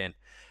definitely get in.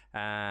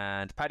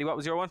 And Paddy, what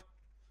was your one?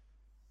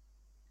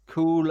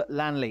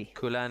 Coolanley.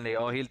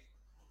 Oh, he's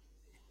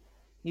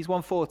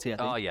 140, I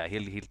think. Oh yeah,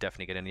 he'll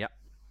definitely get in. Yeah.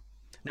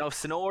 Now, if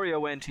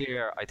Sonoria went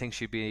here, I think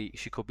she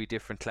could be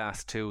different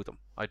class to them.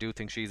 I do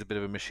think she's a bit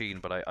of a machine,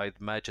 but I'd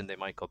imagine they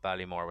might go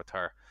Ballymore with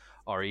her,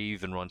 or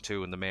even run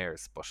 2 in the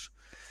mares. But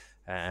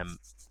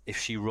if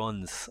she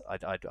runs,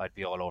 I'd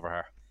be all over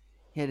her.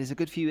 Yeah, there's a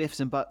good few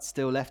ifs and buts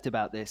still left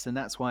about this, and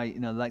that's why,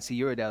 you know, like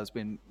Uredale's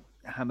been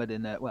hammered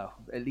in at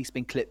least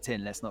been clipped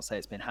in. Let's not say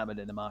it's been hammered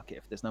in the market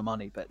if there's no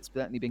money, but it's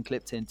certainly been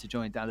clipped in to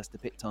join Dallas de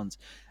Pictons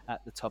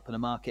at the top of the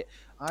market.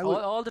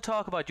 All the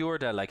talk about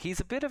Uredale, like, he's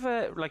a bit of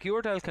a, like,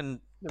 Uredale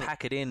can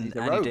pack it in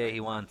any day he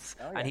wants.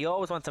 And he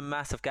always wants a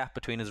massive gap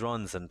between his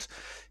runs, and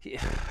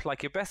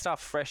like, you're best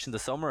off fresh in the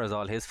summer is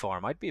all his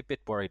form. I'd be a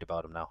bit worried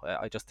about him now.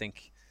 I just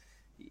think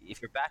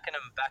if you're backing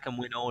him, back him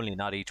win only,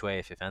 not each way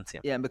if you fancy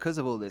him. Yeah, and because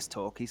of all this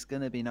talk, he's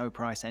going to be no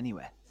price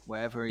anywhere.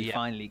 Wherever he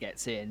finally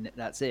gets in,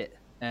 that's it.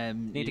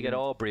 Need to get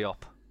Aubrey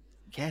up.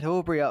 Get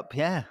Aubrey up,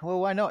 yeah. Well,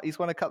 why not? He's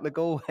won a couple of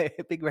Galway,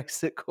 big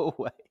races at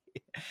Galway.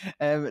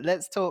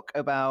 Let's talk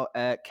about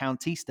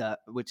Countista,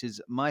 which is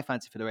my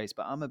fancy for the race,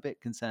 but I'm a bit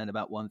concerned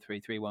about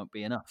 133 won't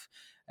be enough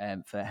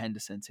for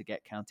Henderson to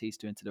get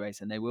Countista into the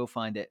race, and they will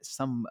find it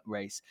some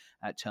race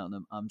at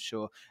Cheltenham, I'm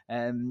sure.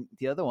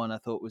 The other one I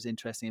thought was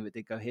interesting, if it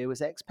did go here, was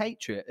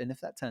Expatriate, and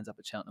if that turns up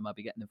at Cheltenham, I'll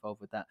be getting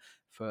involved with that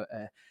for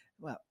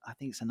I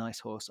think it's a nice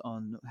horse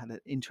had an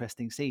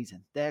interesting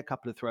season. There are a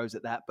couple of throws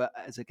at that, but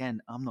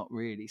I'm not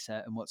really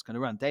certain what's going to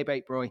run.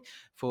 Daybreak Boy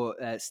for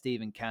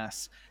Stephen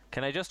Cass.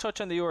 Can I just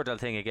touch on the Uredale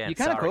thing again? You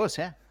can, of course,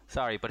 yeah.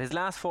 Sorry, but his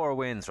last 4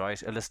 wins,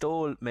 right? A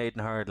Listowel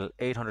maiden hurdle,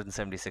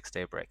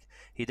 876-day break.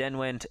 He then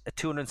went a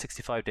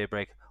 265-day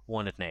break,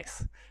 won at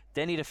Naas.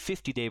 Then he had a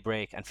 50-day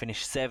break and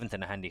finished 7th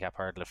in a handicap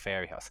hurdle at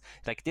Fairyhouse.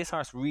 Like, this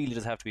horse really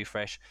does have to be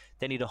fresh.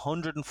 Then he had a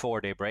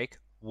 104-day break,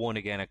 won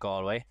again at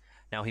Galway.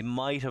 Now, he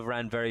might have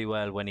ran very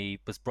well when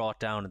he was brought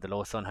down in the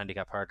low sun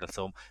handicap hurdle,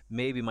 so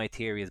maybe my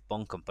theory is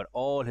bunkum, but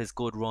all his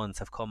good runs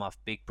have come off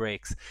big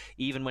breaks.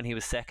 Even when he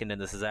was second in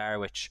the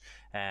Cesarewitch,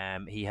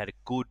 he had a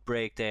good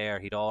break there.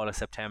 He'd all of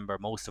September,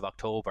 most of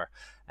October,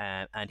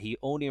 and he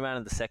only ran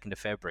on the 2nd of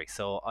February.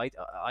 So I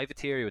have a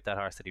theory with that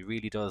horse that he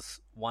really does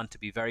want to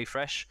be very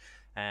fresh.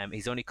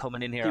 He's only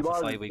coming in here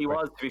after 5 weeks. He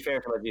was, to be fair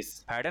to him.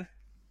 Pardon?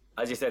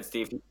 As you said,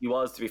 Steve, he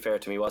was, to be fair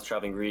to him, he was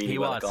travelling really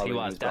well. He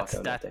was.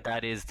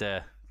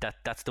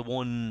 That's the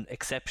one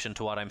exception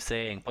to what I'm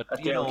saying. But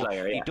that's you know,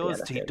 outlier, he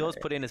does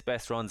put in his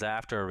best runs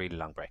after a really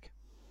long break.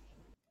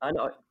 I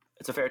know,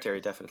 it's a fair theory,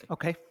 definitely.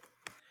 Okay.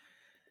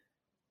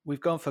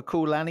 We've gone for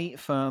Cool Lanny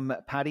from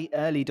Paddy,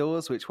 Early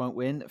Doors, which won't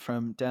win,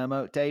 from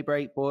Dermo,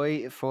 Daybreak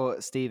Boy for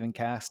Stephen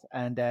Cast,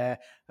 and I'll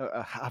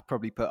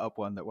probably put up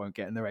one that won't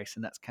get in the race,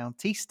 and that's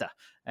Countista.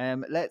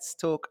 Let's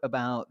talk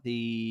about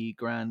the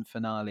grand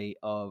finale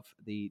of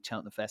the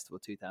Cheltenham Festival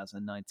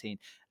 2019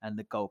 and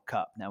the Gold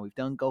Cup. Now, we've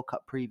done Gold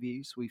Cup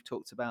previews. We've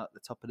talked about the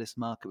top of this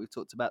market. We've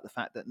talked about the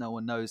fact that no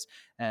one knows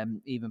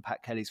even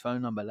Pat Kelly's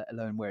phone number, let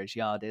alone where his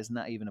yard is, and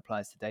that even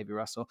applies to Davy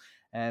Russell.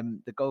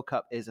 The Gold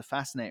Cup is a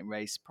fascinating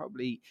race,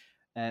 probably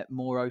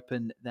more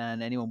open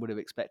than anyone would have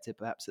expected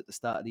perhaps at the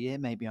start of the year.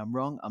 Maybe I'm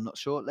wrong, I'm not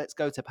sure. Let's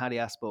go to Paddy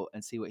Aspel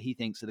and see what he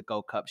thinks of the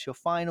Gold Cup. It's your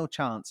final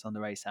chance on the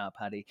race hour,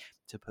 Paddy,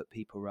 to put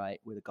people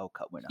right with a Gold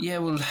Cup winner. Yeah,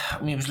 well,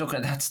 I mean, I was looking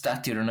at that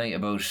stat the other night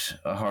about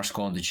a horse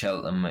going to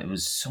Cheltenham. It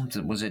was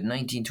something, was it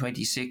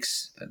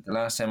 1926? The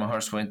last time a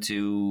horse went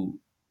to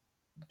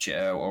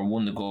or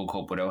won the Gold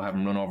Cup without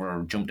having run over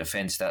or jumped a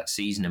fence that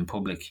season in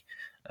public.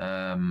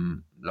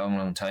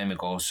 Long time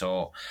ago.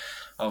 So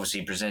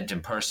obviously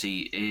Presenting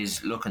Percy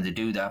is looking to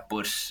do that,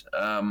 but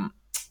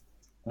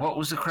what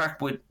was the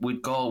crack with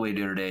Galway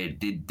the other day?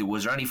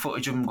 Was there any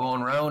footage of him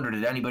going around, or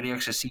did anybody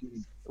actually see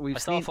him? I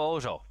saw a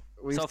photo.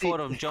 Saw a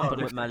photo of him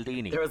jumping with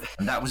Maldini.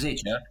 And that was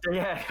it,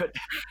 yeah?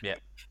 Yeah.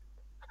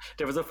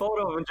 There was a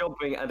photo of him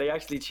jumping, and they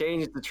actually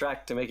changed the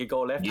track to make it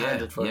go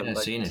left-handed for him. I've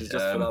seen it. It's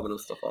just phenomenal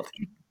stuff.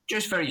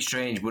 Just very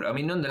strange, but I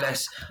mean,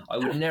 nonetheless, I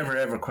would never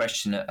ever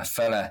question a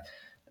fella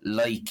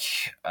like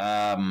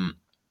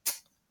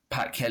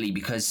Pat Kelly,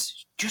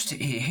 because just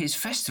his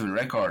festival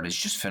record is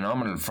just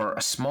phenomenal for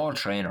a small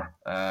trainer.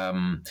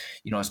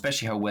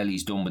 Especially how well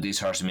he's done with this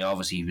horse. I mean,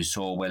 obviously he was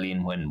so well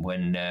in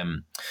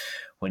when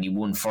he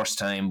won first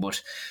time,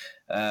 but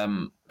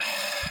the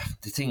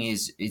thing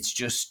is, it's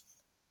just,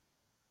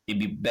 it'd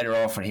be better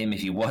off for him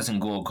if he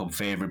wasn't Gold Cup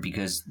favourite,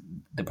 because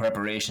the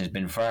preparation has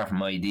been far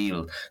from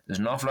ideal. There's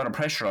an awful lot of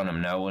pressure on him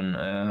now, and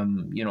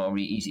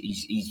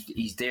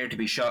he's there to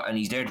be shot and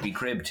he's there to be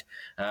cribbed.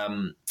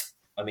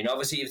 I mean,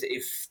 obviously,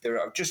 if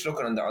they're just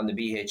looking on the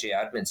BHA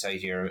admin site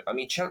here, I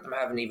mean, Cheltenham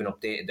haven't even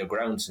updated their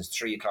ground since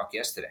 3:00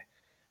 yesterday,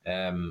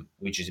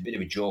 which is a bit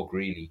of a joke,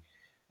 really.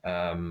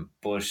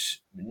 But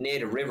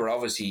Native River,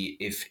 obviously,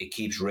 if it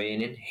keeps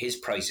raining, his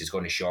price is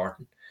going to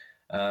shorten.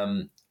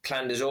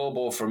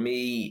 Clandis-Obo, for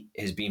me,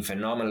 has been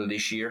phenomenal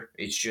this year.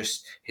 It's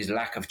just his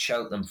lack of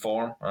Cheltenham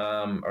form,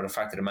 or the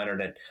fact of the matter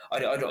that I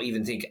don't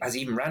even think, has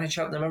he even ran at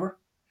Cheltenham ever?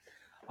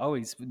 Oh,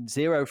 he's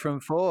 0 from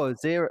 4,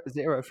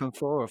 0 from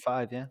 4 or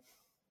 5, yeah.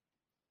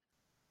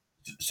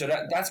 So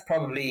that's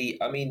probably,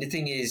 I mean, the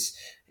thing is,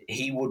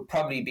 he would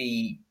probably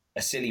be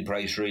a silly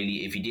price,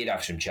 really, if he did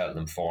have some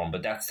Cheltenham form,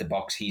 but that's the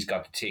box he's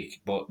got to tick.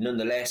 But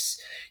nonetheless,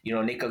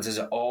 Nichols has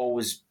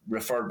always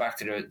referred back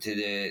to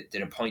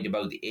the point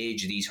about the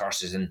age of these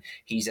horses, and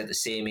he's at the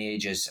same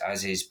age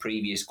as his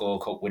previous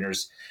Gold Cup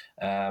winners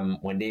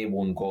when they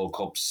won Gold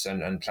Cups,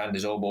 and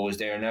Clandis-Obo is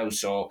there now,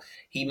 so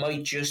he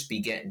might just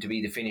be getting to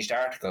be the finished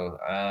article,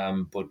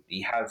 but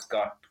he has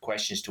got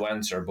questions to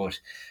answer. But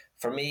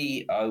for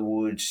me, I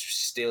would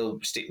still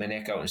stick my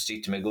neck out and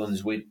stick to my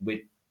guns with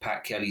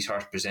Pat Kelly's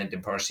horse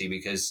Presenting Percy,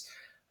 because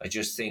I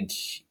just think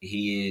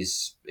he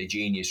is a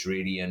genius,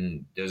 really,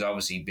 and there's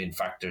obviously been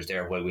factors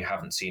there where we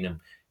haven't seen him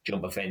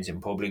jump a fence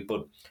in public.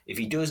 But if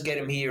he does get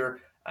him here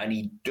and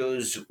he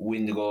does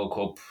win the Gold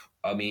Cup,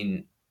 I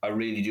mean, I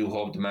really do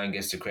hope the man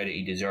gets the credit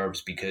he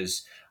deserves,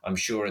 because I'm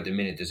sure at the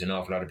minute there's an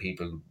awful lot of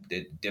people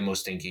that they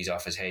must think he's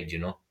off his head,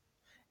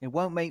 It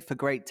won't make for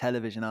great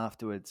television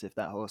afterwards if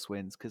that horse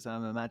wins, because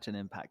I'm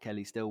imagining Pat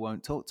Kelly still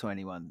won't talk to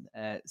anyone.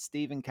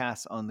 Stephen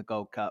Cass on the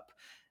Gold Cup.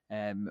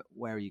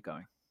 Where are you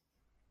going?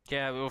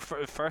 Yeah, well,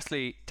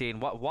 firstly, Dean,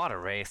 what a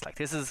race! Like,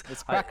 this is,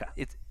 it's cracker.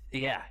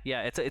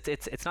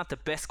 It's not the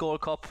best Gold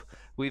Cup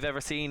we've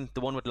ever seen.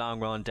 The one with Long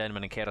Run,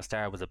 Denman and Kato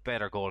Star was a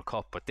better Gold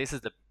Cup, but this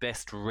is the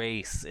best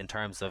race in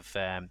terms of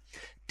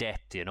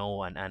depth, you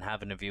know, and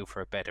having a view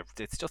for a better.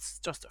 It's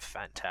just a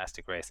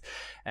fantastic race.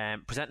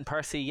 Presenting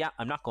Percy, yeah,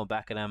 I'm not going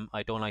back at him.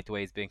 I don't like the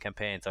way he's being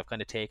campaigned, so I've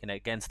kind of taken it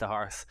against the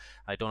horse.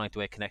 I don't like the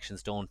way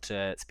Connections don't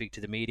speak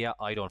to the media.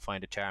 I don't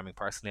find it charming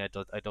personally.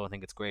 I don't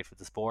think it's great for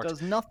the sport. It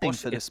does nothing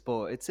for the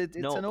sport. It's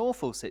an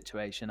awful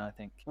situation, I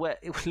think. Well,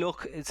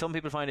 look, some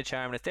people find it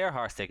charming. It's their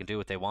horse; they can do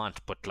what they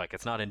want. But like,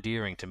 it's not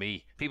endearing to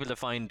me. People that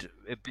find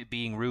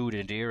being rude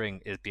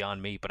endearing is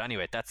beyond me. But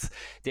anyway, that's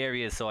there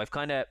he is. So I've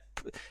kind of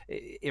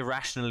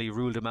irrationally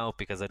ruled him out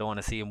because I don't want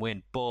to see him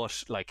win.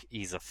 But like,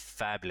 he's a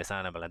fabulous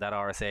animal, and that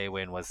RSA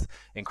win was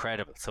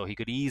incredible. So he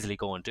could easily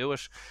go and do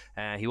it.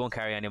 He won't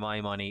carry any of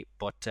my money,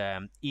 but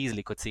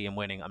easily could see him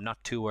winning. I'm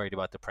not too worried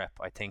about the prep.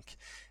 I think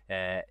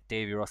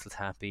Davy Russell's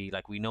happy.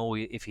 Like, we know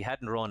if he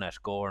hadn't run at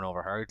Gowran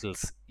over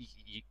hurdles,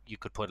 you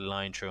could put a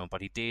line through him,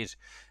 but he did,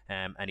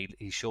 and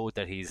he showed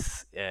that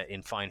he's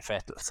in fine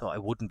fettle. So I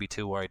wouldn't be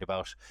too worried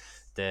about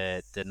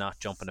the not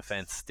jumping the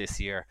fence this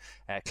year.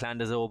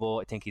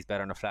 Clandazobo, I think he's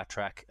better on a flat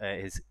track.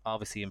 He's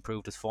obviously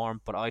improved his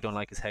form, but I don't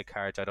like his head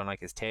carriage. I don't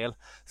like his tail,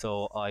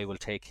 so I will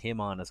take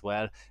him on as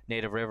well.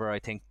 Native River, I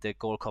think the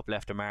Gold Cup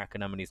left a mark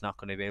on him, and he's not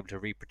going to be able to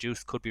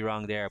reproduce. Could be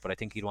wrong there, but I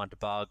think he'd want a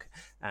bog.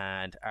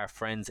 And our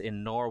friends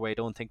in Norway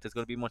don't think there's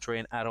going to be much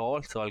rain at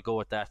all, so I'll go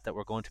with that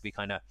we're going to be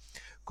kind of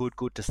good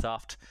to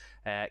soft.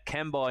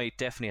 Kemboy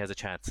definitely has a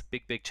chance,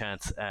 big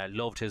chance.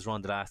 Loved his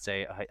run the last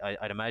day.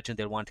 I'd imagine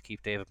they'll want to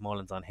keep David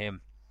Mullins on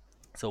him,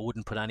 so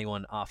wouldn't put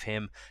anyone off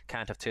him.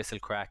 Can't have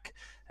Thistlecrack.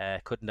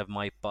 Couldn't have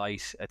Might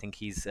Bite. I think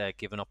he's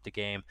given up the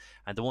game.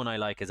 And the one I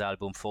like is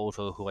Album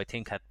Photo, who I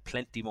think had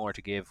plenty more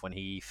to give when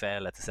he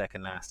fell at the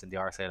second last in the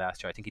RSA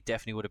last year. I think he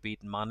definitely would have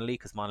beaten Monley,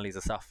 because Monley's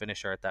a soft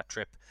finisher at that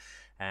trip.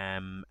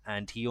 And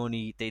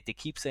they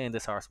keep saying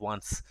this horse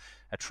wants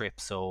a trip,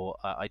 so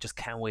I just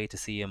can't wait to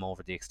see him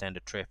over the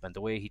extended trip. And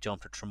the way he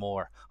jumped at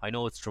Tremor, I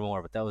know it's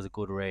Tremor, but that was a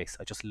good race.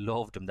 I just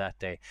loved him that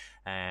day.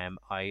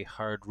 I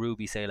heard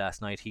Ruby say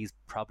last night he's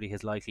probably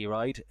his likely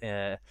ride.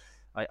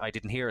 I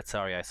didn't hear it,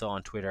 sorry. I saw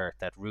on Twitter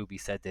that Ruby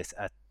said this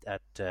at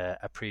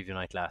a preview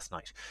night last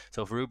night.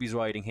 So if Ruby's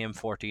riding him,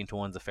 14 to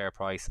 1's a fair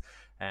price.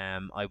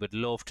 I would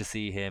love to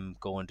see him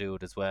go and do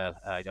it as well.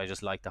 I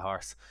just like the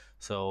horse.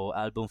 So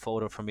Album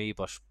Photo for me,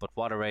 but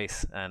what a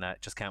race, and I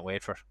just can't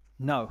wait for it.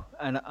 No,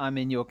 and I'm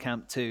in your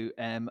camp too.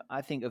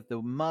 I think of the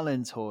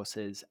Mullins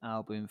horses,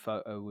 Album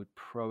Photo would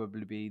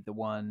probably be the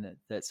one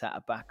that's at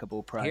a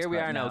backable price. Here we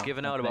are now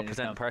giving out about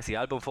Presenting Percy.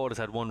 Album Photo's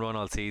had one run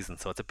all season,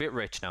 so it's a bit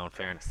rich now, in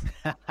fairness.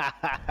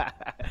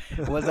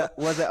 Was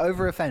it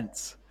over a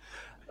fence?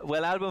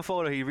 Well, Album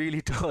Photo,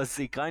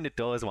 he kind of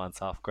does want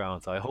soft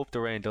ground, so I hope the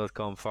rain does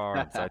come for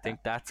him. So I think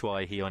that's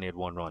why he only had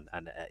one run.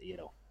 And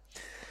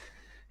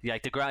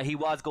like the ground, he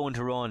was going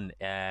to run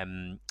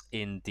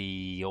in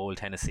the Old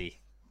Tennessee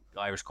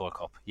Irish Gold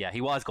Cup. Yeah,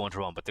 he was going to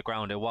run, but the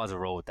ground, it was a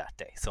road that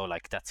day, so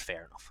like that's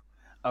fair enough.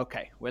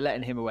 Okay, we're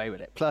letting him away with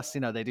it. Plus,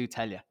 they do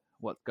tell you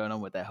what's going on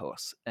with their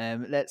horse.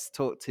 Let's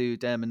talk to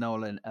Dermot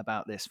Nolan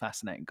about this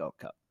fascinating Gold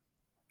Cup.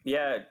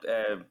 Yeah,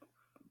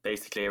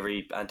 basically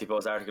every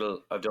Anti-Post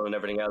article I've done and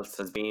everything else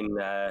has been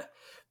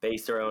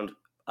based around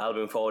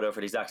Album Photo for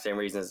the exact same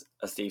reasons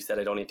as Steve said.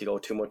 I don't need to go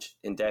too much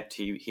in depth.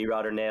 He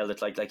rather nailed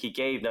it. Like he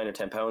gave £9 or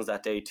 £10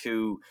 that day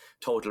to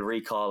Total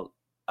Recall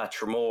at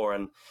Tremor,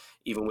 and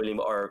even William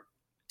or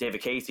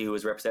David Casey, who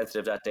was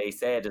representative that day,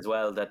 said as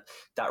well that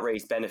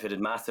race benefited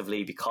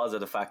massively because of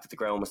the fact that the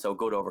ground was so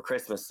good over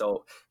Christmas.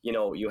 So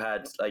you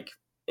had like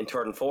in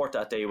third and fourth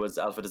that day was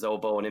Alpha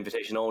Zobo and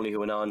Invitation Only, who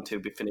went on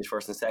to finish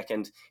first and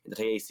second in the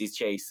Tayaci's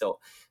Chase. So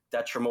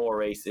that Tremor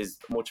race is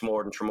much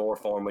more than Tremor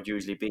form would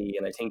usually be.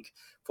 And I think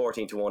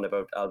 14 to 1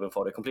 about Album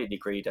Photo. I completely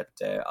agree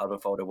that Album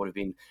Photo would have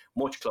been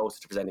much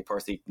closer to Presenting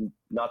Percy.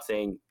 Not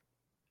saying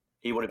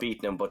he would have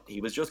beaten him, but he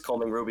was just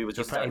coming. Ruby was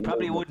just he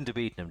probably wouldn't have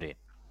beaten him,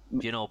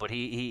 Dean. But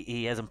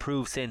he has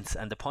improved since,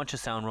 and the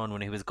Punchestown run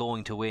when he was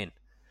going to win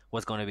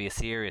was going to be a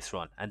serious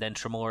run, and then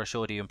Tremor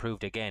showed he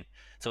improved again.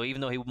 So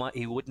even though he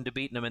wouldn't have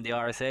beaten him in the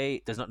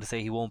RSA, there's nothing to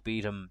say he won't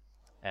beat him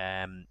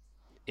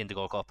in the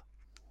Gold Cup.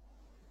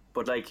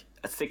 But like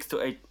at 6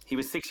 to 8, he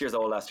was 6 years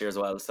old last year as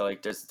well. So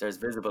like there's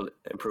visible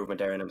improvement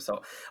there in him.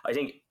 So I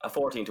think a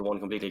 14 to 1,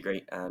 completely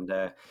agree. And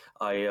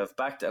I have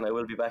backed, and I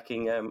will be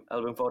backing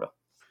Album Photo.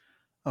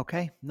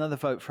 Okay, another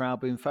vote for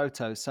Album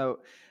Photo. So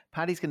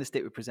Paddy's going to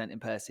stick with Presenting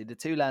Percy. The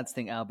two lads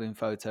think Album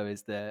Photo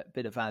is the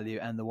bit of value,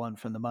 and the one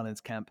from the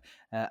Mullins camp.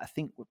 I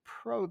think we're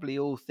probably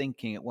all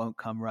thinking it won't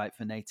come right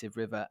for Native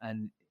River,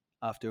 and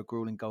after a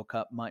grueling Gold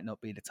Cup, might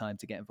not be the time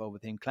to get involved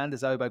with him.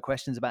 Clandazobo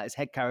questions about his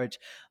head carriage.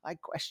 I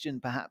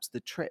question perhaps the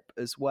trip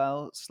as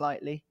well,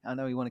 slightly. I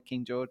know he won a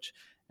King George.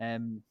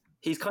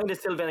 He's kind of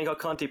still Benningham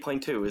Conti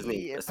point two, isn't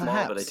he? Yeah,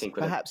 small, but I think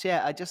perhaps,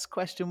 yeah. I just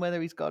question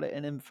whether he's got it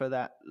in him for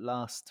that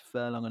last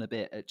furlong and a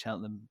bit at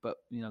Cheltenham. But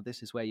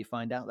this is where you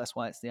find out. That's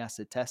why it's the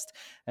acid test.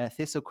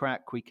 Thistlecrack,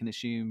 we can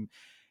assume,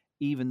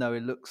 even though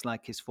it looks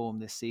like his form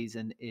this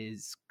season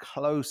is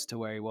close to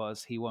where he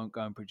was, he won't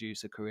go and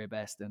produce a career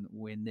best and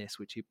win this,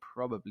 which he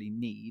probably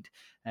need.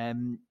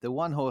 The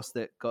one horse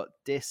that got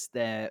dissed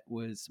there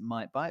was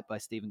Might Bite by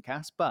Stephen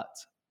Cass, but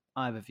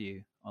I have a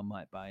view on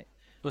Might Bite.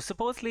 Well,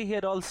 supposedly he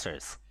had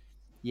ulcers.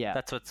 Yeah.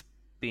 That's what's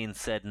being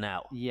said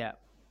now. Yeah.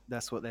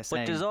 That's what they're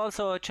saying. But there's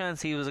also a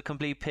chance he was a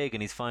complete pig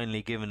and he's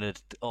finally given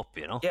it up,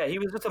 you know? Yeah, he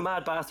was just a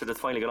mad bastard that's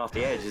finally gone off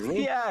the edge, isn't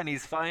he? Yeah, and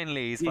he's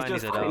finally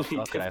said, oh,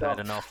 okay, I've had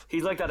enough.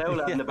 He's like that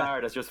outlet in the bar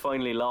that's just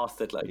finally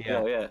lost it, like,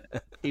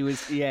 He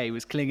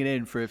was clinging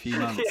in for a few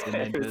months, and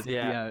then you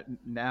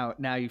know,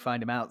 now you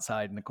find him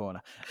outside in the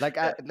corner. Like,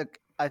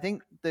 I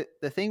think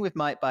the thing with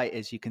Might Bite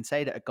is you can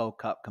say that a Gold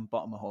Cup can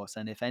bottom a horse,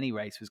 and if any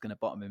race was going to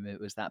bottom him, it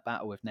was that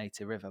battle with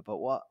Native River. But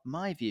what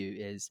my view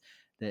is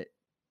that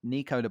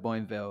Nico de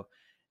Boinville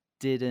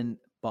didn't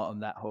bottom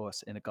that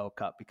horse in a Gold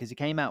Cup because he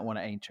came out and won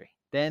at Aintree.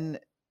 Then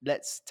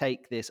let's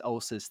take this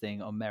ulcers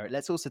thing on merit.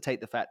 Let's also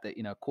take the fact that,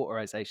 you know,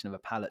 quarterization of a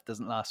pallet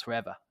doesn't last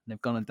forever. And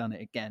they've gone and done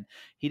it again.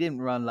 He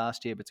didn't run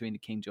last year between the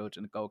King George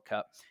and the Gold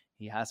Cup.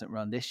 He hasn't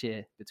run this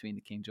year between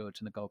the King George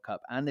and the Gold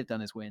Cup. And they've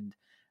done his wind.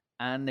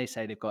 And they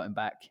say they've got him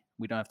back.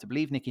 We don't have to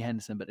believe Nicky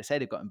Henderson, but they say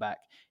they've got him back.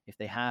 If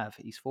they have,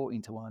 he's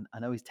 14-1. I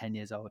know he's 10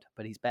 years old,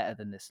 but he's better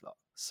than this lot.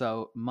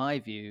 So my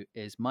view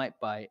is Might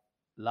Bite.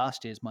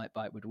 Last year's Might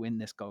Bite would win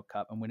this Gold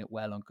Cup and win it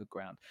well on good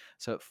ground.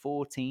 So at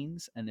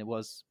 14s, and there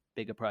was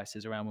bigger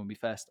prices around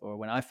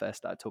when I first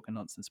started talking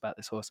nonsense about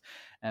this horse,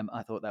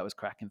 I thought that was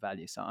cracking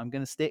value. So I'm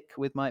going to stick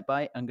with Might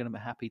Bite. I'm going to be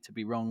happy to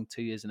be wrong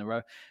 2 years in a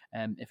row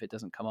if it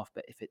doesn't come off.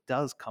 But if it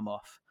does come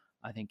off,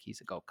 I think he's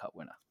a Gold Cup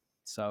winner.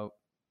 So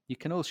you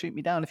can all shoot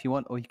me down if you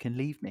want, or you can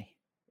leave me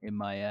in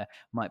my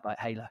Might Bite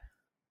halo.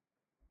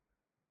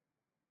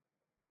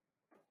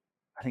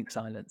 I think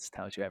silence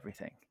tells you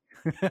everything.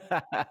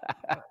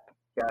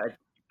 Yeah,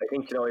 I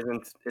think, you know,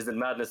 isn't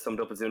madness summed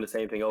up as doing the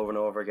same thing over and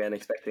over again,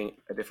 expecting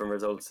a different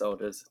result. So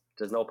there's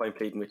no point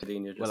pleading with you,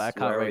 Dean. Well, I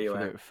can't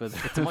wait for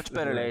the It's a much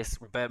better race,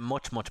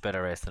 much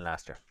better race than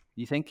last year.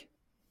 You think?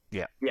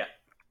 Yeah. 100%.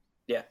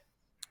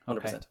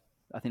 Okay.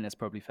 I think that's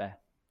probably fair.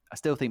 I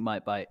still think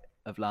Might Bite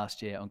of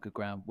last year on good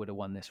ground would have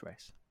won this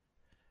race.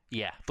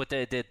 Yeah, but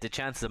the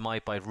chances of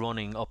Might Bite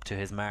running up to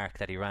his mark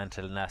that he ran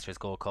to last year's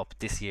Gold Cup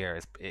this year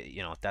is,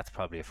 you know, that's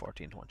probably a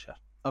 14-1 shot.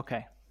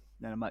 Okay.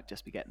 Then I might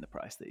just be getting the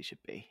price that he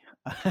should be.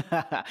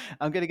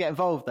 I'm going to get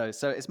involved, though.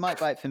 So it's Might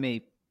Bite for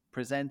me,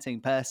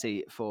 presenting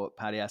Percy for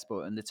Paddy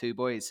Asper, and the two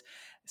boys,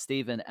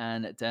 Stephen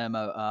and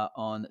Dermo, are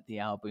on the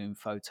Alboom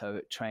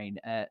photo train.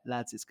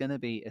 Lads, it's going to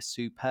be a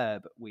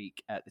superb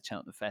week at the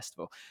Cheltenham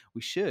Festival. We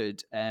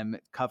should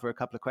cover a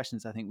couple of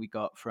questions I think we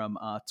got from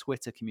our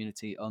Twitter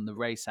community on the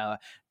race hour.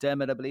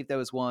 Dermot, I believe there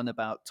was one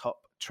about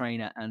top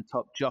trainer and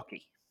top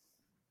jockey.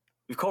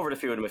 We've covered a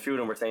few of them. A few of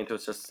them were saying to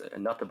us just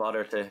not to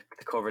bother to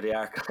cover the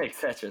arc,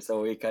 etc.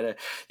 So you kind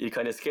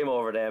of skim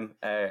over them.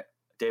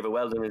 David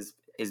Weldon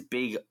is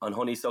big on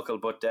honeysuckle,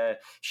 but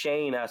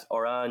Shane at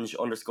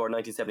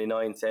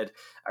Orange_1979 said,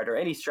 "Are there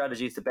any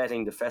strategies to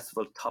betting the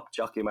festival top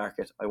jockey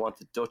market? I want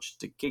the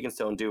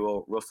Gigginstone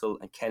duo, Russell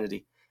and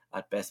Kennedy,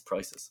 at best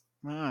prices."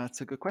 That's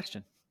a good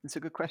question. It's a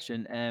good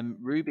question.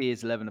 Ruby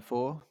is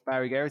 11-4,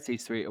 Barry Geraghty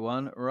is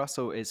 3-1,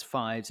 Russell is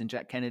 5s, and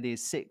Jack Kennedy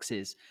is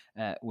 6s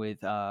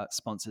with our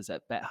sponsors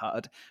at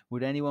BetHard.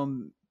 Would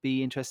anyone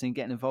be interested in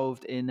getting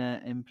involved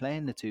in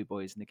playing the two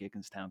boys in the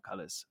Gigginstown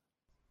colours?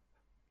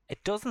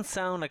 It doesn't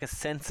sound like a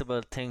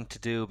sensible thing to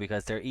do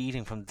because they're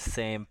eating from the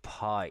same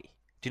pie.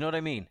 Do you know what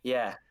I mean?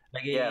 Yeah.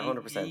 Like, yeah,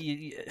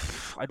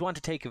 100%. I'd want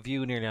to take a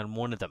view nearly on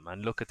one of them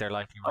and look at their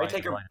likely. I'd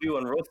take a view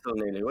on Russell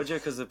nearly, would you?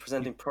 Because they're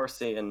presenting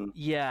Percy and...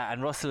 Yeah,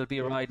 and Russell will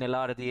be riding a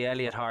lot of the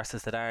Elliott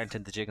horses that aren't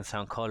in the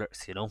Gigginstown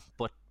colours, you know.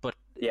 But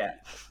yeah,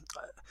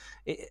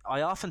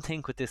 I often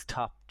think with this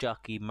top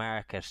jockey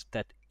market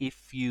that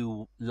if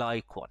you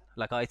like one,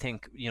 like I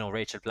think, you know,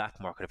 Rachel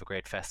Blackmore could have a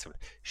great festival.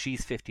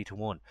 She's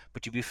 50-1,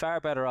 but you'd be far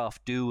better off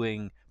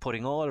putting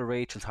all of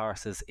Rachel's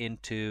horses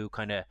into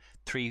kind of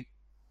 3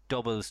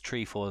 doubles,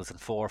 3-foals and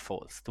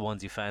 4-foals, the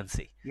ones you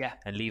fancy,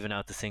 and leaving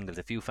out the singles.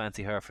 If you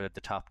fancy her for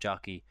the top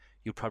jockey,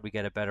 you'll probably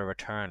get a better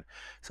return.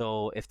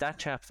 So if that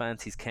chap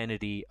fancies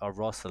Kennedy or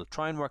Russell,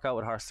 try and work out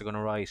what horse they're going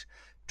to ride.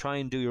 Try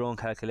and do your own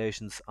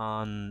calculations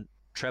on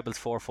trebles,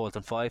 4-foals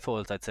and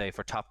 5-foals, I'd say,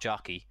 for top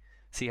jockey.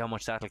 See how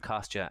much that'll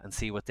cost you and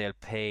see what they'll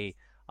pay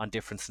on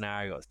different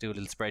scenarios. Do a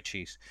little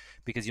spreadsheet,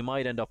 because you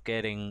might end up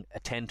getting a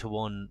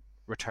 10-1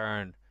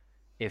 return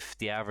if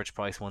the average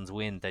price ones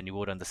win than you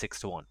would on the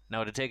 6-1.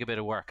 Now, it'll take a bit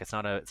of work. It's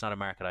not a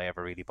market I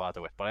ever really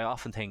bother with, but I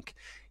often think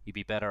you'd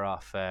be better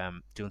off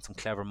doing some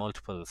clever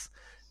multiples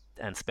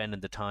and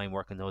spending the time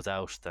working those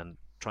out than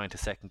trying to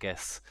second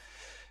guess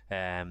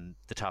the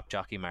top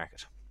jockey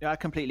market. Yeah, I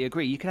completely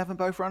agree. You can have them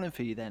both running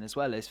for you then as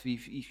well. If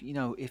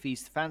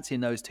he's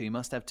fancying those two, he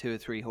must have 2 or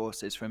 3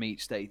 horses from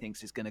each that he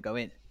thinks is going to go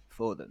in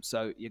for them.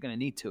 So you're going to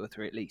need 2 or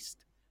 3 at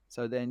least.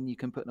 So then you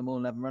can put them all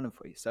and have them running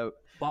for you. So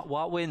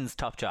what wins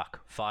top jock?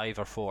 5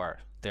 or 4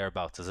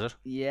 thereabouts, is it?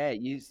 Yeah,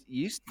 you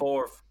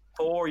 4.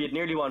 You'd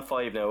nearly want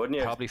 5 now, wouldn't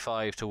you? Probably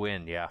 5 to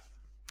win. Yeah.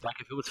 Like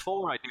if it was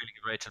 4, I'd nearly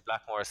give Rachel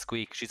Blackmore a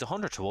squeak. She's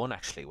 100-1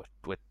 actually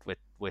with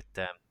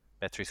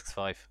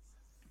Bet365.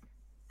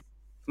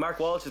 Mark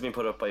Walsh has been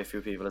put up by a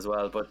few people as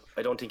well, but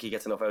I don't think he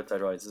gets enough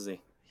outside rides, does he?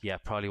 yeah,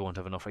 probably won't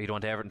have enough. He'd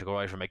want Everton to go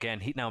right from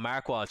again. Now,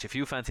 Mark Walsh, if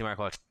you fancy Mark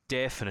Walsh,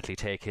 definitely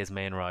take his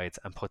main rides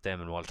and put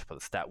them in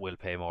multiples. That will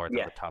pay more than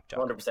the top job.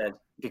 100%.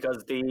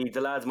 Because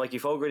the lads, Mikey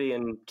Fogarty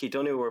and Keith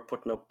Donoghue, were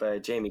putting up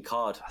Jamie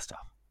Codd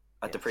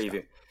at the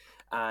preview.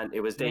 And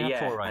it was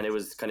and it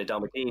was kind of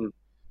Don McLean.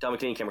 Don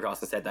McLean came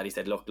across and said that. He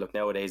said, look,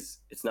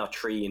 nowadays it's not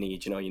 3 you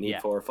need, you need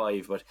 4 or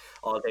 5. But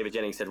all David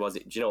Jennings said was,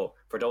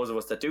 for those of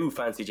us that do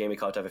fancy Jamie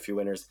Codd to have a few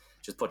winners,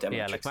 just put them in.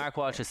 Yeah, like Mark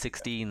Walsh is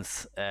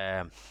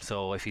 16s.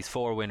 So if he's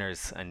 4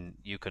 winners and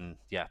you can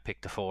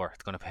pick the 4,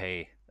 it's going to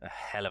pay a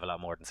hell of a lot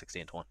more than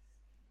 16 to 1.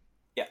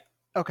 Yeah.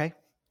 Okay.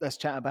 Let's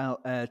chat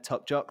about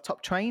top jock,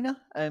 top trainer.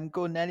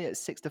 Gordon Elliott,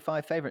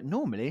 6-5 favourite.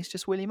 Normally it's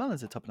just Willie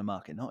Mullins at top of the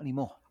market, not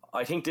anymore.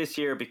 I think this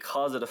year,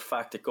 because of the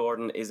fact that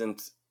Gordon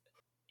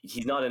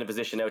he's not in a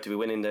position now to be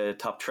winning the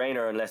top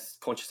trainer unless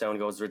Punchestown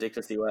goes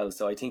ridiculously well.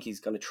 So I think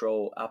he's going to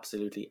throw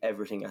absolutely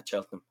everything at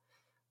Cheltenham.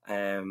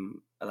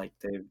 Like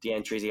the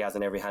entries he has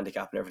in every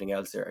handicap and everything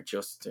else are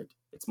just,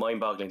 it's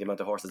mind-boggling the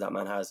amount of horses that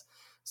man has.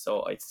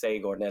 So I'd say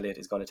Gordon Elliott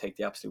is going to take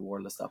the absolute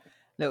world of stopping.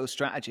 Little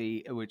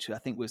strategy, which I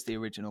think was the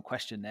original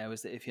question there,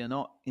 was that if you're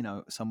not,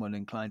 someone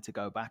inclined to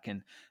go back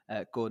in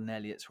Gordon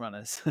Elliott's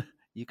runners,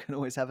 you can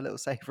always have a little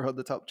saver on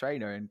the top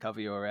trainer and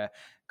cover your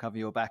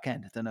back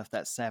end. I don't know if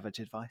that's savage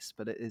advice,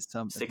 but it is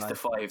some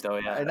 6-5 though.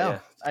 Yeah,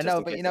 I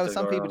know, but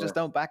some people just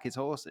don't back his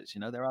horses.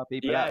 There are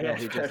people out there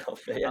who just,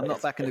 I'm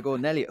not backing the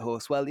Gordon Elliott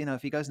horse. Well,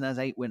 if he goes and has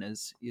 8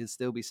 winners, you'll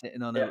still be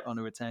sitting on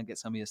a return, get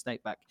some of your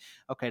stake back.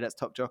 Okay, that's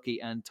top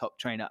jockey and top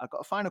trainer. I've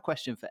got a final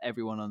question for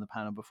everyone on the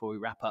panel before we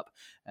wrap up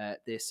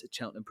this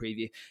Cheltenham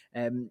preview.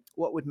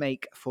 What would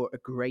make for a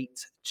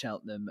great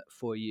Cheltenham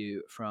for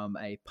you from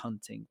a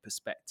punting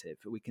perspective?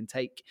 We can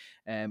take,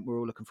 we're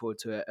all looking forward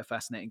to a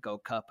fascinating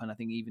Gold Cup, and I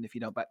think even if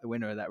you don't back the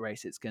winner of that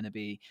race, it's going to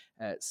be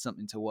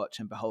something to watch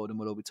and behold, and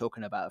we'll all be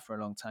talking about it for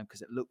a long time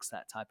because it looks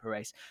that type of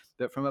race.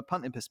 But from a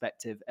punting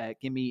perspective,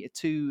 give me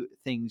 2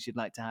 things you'd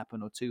like to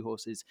happen, or 2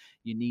 horses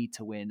you need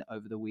to win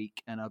over the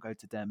week, and I'll go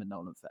to Dermot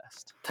Nolan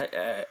first.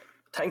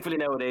 Thankfully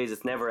nowadays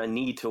it's never a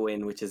need to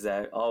win, which is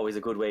always a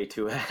good way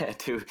to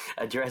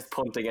address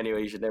punting.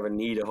 Anyway, you should never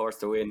need a horse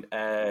to win.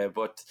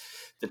 But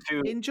the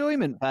 2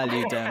 enjoyment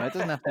value, Dermot,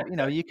 doesn't have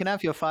to. You can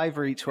have your 5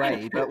 each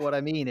way, but what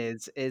I mean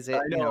is it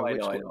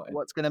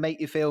what's going to make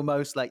you feel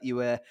most like you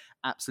were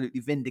absolutely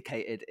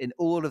vindicated in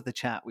all of the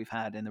chat we've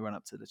had in the run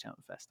up to the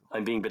Cheltenham Festival?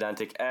 I'm being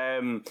pedantic.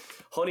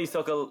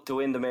 Honeysuckle to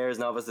win the Mayor's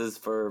Novices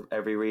for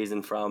every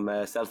reason,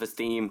 from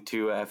self-esteem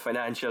to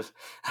financial,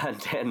 and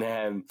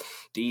then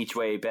the each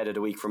way bet of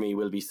the week for me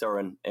will be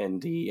Surin in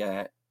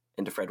the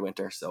Fred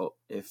Winter. So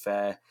if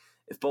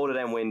both of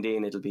them win,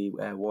 Dean, it'll be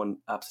one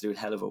absolute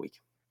hell of a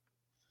week.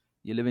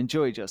 You'll have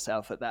enjoyed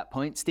yourself at that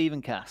point.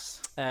 Stephen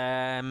Cass.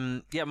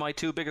 My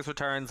 2 biggest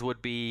returns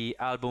would be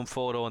Album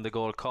Photo and the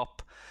Gold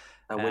Cup.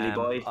 And Willie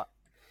Boy.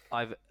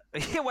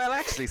 Well,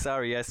 actually,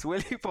 sorry, yes,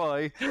 Willie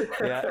Boy.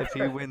 Yeah, if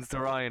he wins the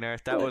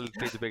Ryanair, that will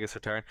be the biggest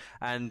return.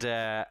 And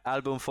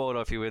Album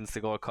Photo, if he wins the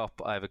Gold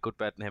Cup, I have a good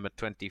bet on him at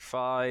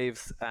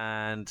 25s.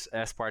 And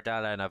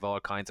Espardella, and I have all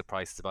kinds of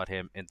prices about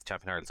him in the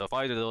Champion Hurdle. So if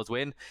either of those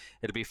win,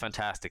 it'll be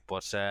fantastic.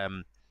 But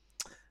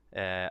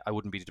I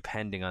wouldn't be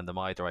depending on them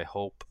either, I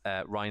hope.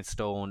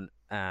 Rhinestone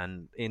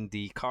and in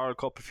the Coral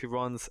Cup if he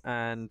runs,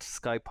 and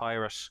Sky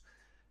Pirate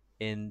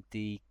in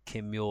the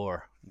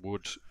Kimure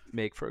would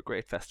make for a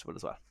great festival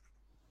as well.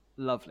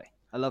 Lovely.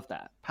 I love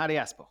that. Paddy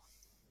Aspel.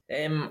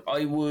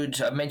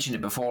 I've mentioned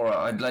it before,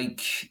 I'd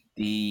like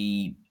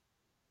the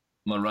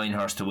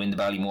Mulreinhurst to win the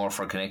Ballymore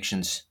for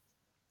Connections.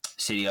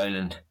 City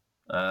Island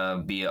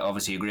be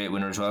obviously a great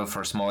winner as well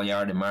for a small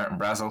yard in Martin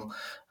Brazel.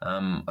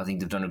 I think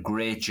they've done a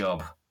great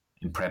job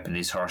in prepping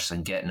this horse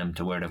and getting him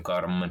to where they've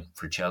got him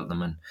for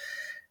Cheltenham. And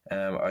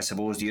I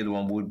suppose the other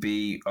one would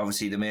be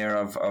obviously the mare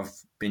I've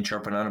been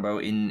chirping on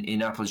about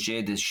in Apple's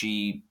Jade, that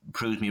she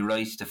proves me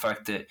right. The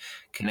fact that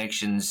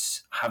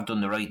Connections have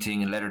done the right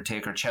thing and let her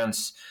take her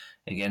chance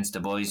against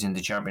the boys in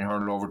the Champion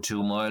Hurdle over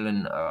 2 mile.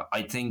 And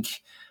I think,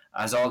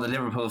 as all the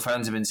Liverpool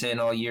fans have been saying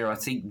all year, I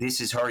think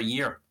this is her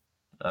year.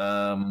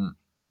 I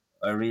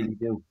really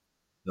do.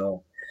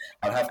 So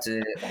I'll have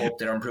to hope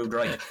that I'm proved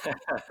right.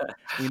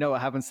 We know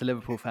what happens to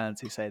Liverpool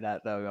fans who say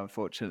that, though,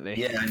 unfortunately.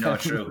 Yeah, I know,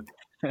 true.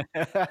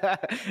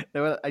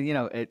 Well,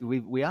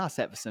 we are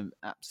set for some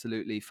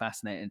absolutely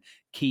fascinating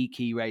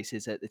key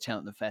races at the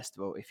Cheltenham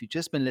Festival. If you've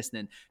just been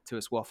listening to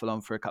us waffle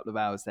on for a couple of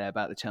hours there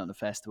about the Cheltenham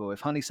Festival, if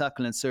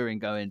Honeysuckle and Surin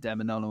go in,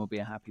 Dermot Nolan will be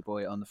a happy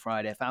boy on the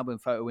Friday. If Album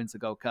Photo wins the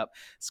Gold Cup,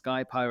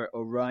 Sky Pirate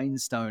or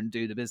Rhinestone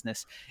do the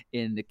business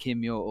in the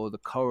Kimure or the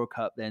Coral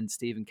Cup, then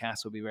Stephen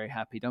Cass will be very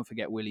happy. Don't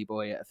forget Willie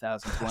Boy at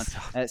 1,000 to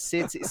 1.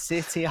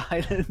 City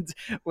Island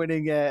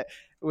winning the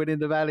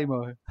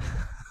Ballymore.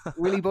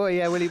 Willie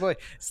Boy.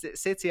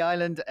 City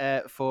Island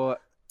for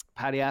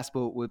Paddy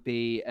Aspel would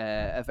be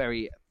a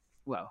very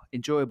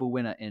enjoyable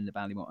winner in the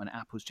Ballymore, and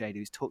Apple's Jade,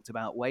 who's talked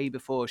about way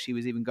before she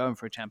was even going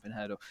for a Champion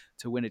Hurdle,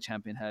 to win a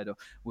Champion Hurdle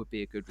would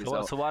be a good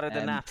result. So what are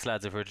the naps,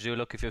 lads, if we're to do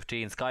Lucky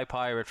 15? Sky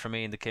Pirate for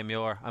me in the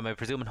Kimure. I'm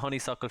presuming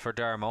Honeysuckle for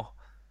Dermo.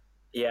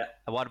 Yeah.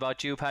 And what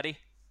about you, Paddy?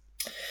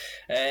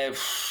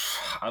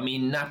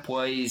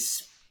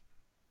 Nap-wise,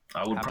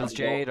 I would Apples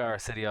Jade or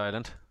City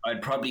Island?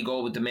 I'd probably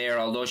go with the Mare,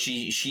 although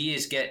she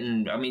is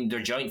getting. I mean,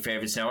 they're joint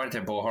favourites now, aren't they?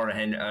 Both her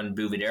and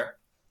Bouvier.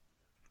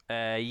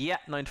 Yeah,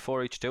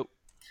 9-4 each two.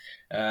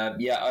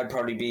 I'd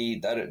probably be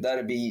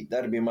that'd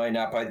be my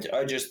nap.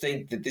 I just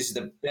think that this is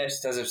the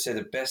best, as I've said,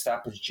 the best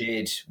Apples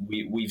Jade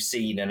we've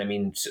seen, and I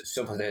mean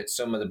some of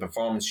the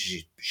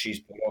performances she's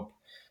put up.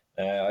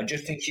 I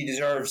just think she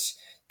deserves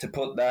to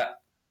put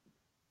that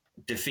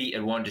defeat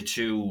at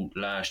 1-2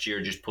 last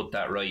year. Just put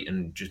that right,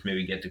 and just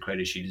maybe get the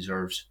credit she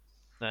deserves.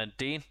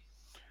 Dean,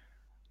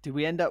 do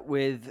we end up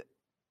with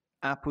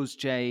Apples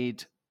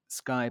Jade,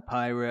 Sky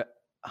Pirate,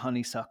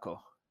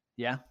 Honeysuckle?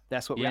 Yeah,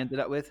 that's what we ended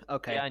up with.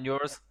 Okay. Yeah, and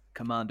yours?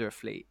 Commander of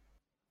Fleet.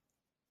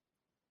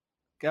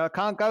 I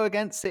can't go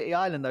against City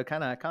Island though,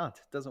 can I? I can't.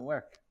 It doesn't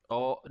work.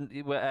 Oh,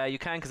 you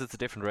can because it's a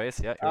different race.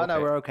 Yeah. No,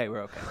 we're okay.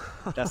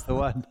 That's the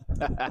one.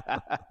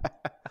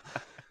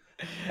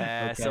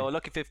 Okay. So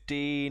Lucky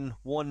 15,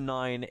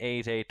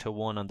 1988 to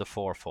 1 on the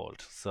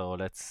fourfold. So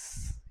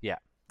let's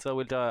So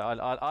we'll do.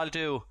 I'll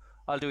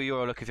do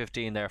Euro Lucky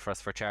 15 there for us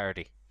for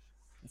charity.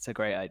 It's a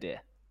great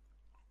idea.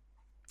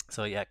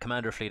 So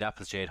Commander of Fleet,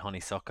 Apples Jade,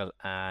 Honeysuckle,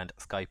 and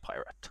Sky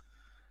Pirate.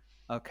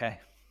 Okay.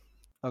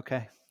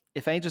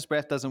 If Angel's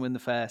Breath doesn't win the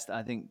first,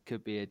 I think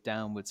could be a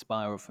downward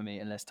spiral for me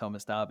unless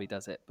Thomas Darby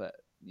does it. But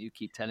you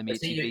keep telling me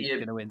you're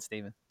going to win,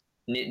 Stephen.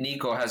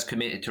 Nico has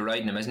committed to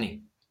riding him, hasn't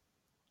he?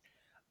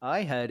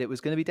 I heard it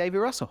was going to be Davy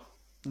Russell.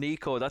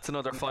 Nico, that's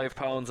another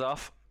 £5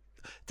 off.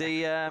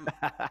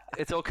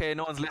 It's okay,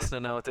 no one's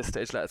listening now at this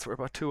stage, lads. We're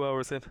about 2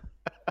 hours in.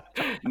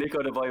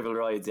 Nico the Bible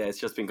rides, it's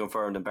just been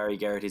confirmed, and Barry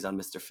Geraghty's on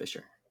Mr.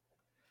 Fisher.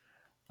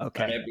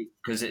 Okay.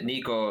 Because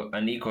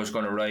Nico's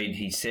going to ride,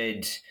 he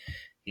said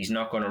he's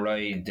not going to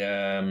ride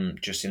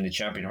just in the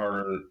champion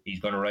hurdle. He's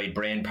going to ride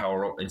Brain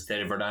Power up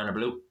instead of Verdana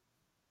Blue.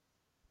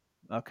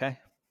 Okay.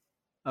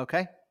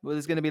 Well,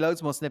 there's going to be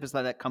loads more snippets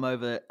like that come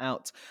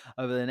out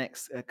over the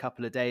next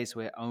couple of days.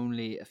 We're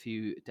only a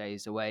few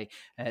days away.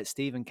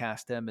 Stephen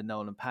Cass, Dermot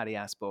Nolan, Paddy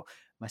Aspel,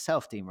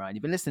 myself, Dean Ryan.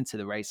 You've been listening to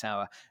The Race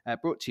Hour,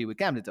 brought to you with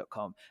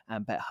Gambler.com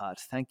and BetHard.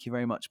 Thank you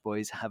very much,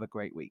 boys. Have a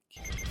great week.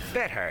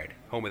 BetHard,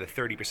 home of the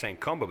 30%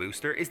 combo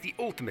booster, is the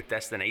ultimate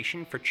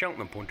destination for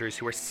Cheltenham punters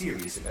who are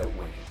serious about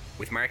winning.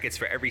 With markets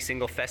for every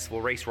single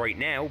festival race right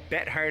now,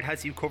 BetHard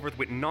has you covered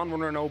with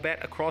non-runner no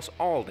bet across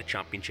all the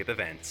championship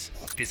events.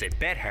 Visit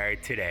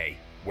BetHard today,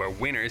 where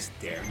winners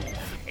dare more.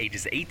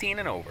 Ages 18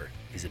 and over.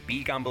 Visit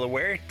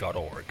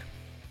BeGambleAware.org.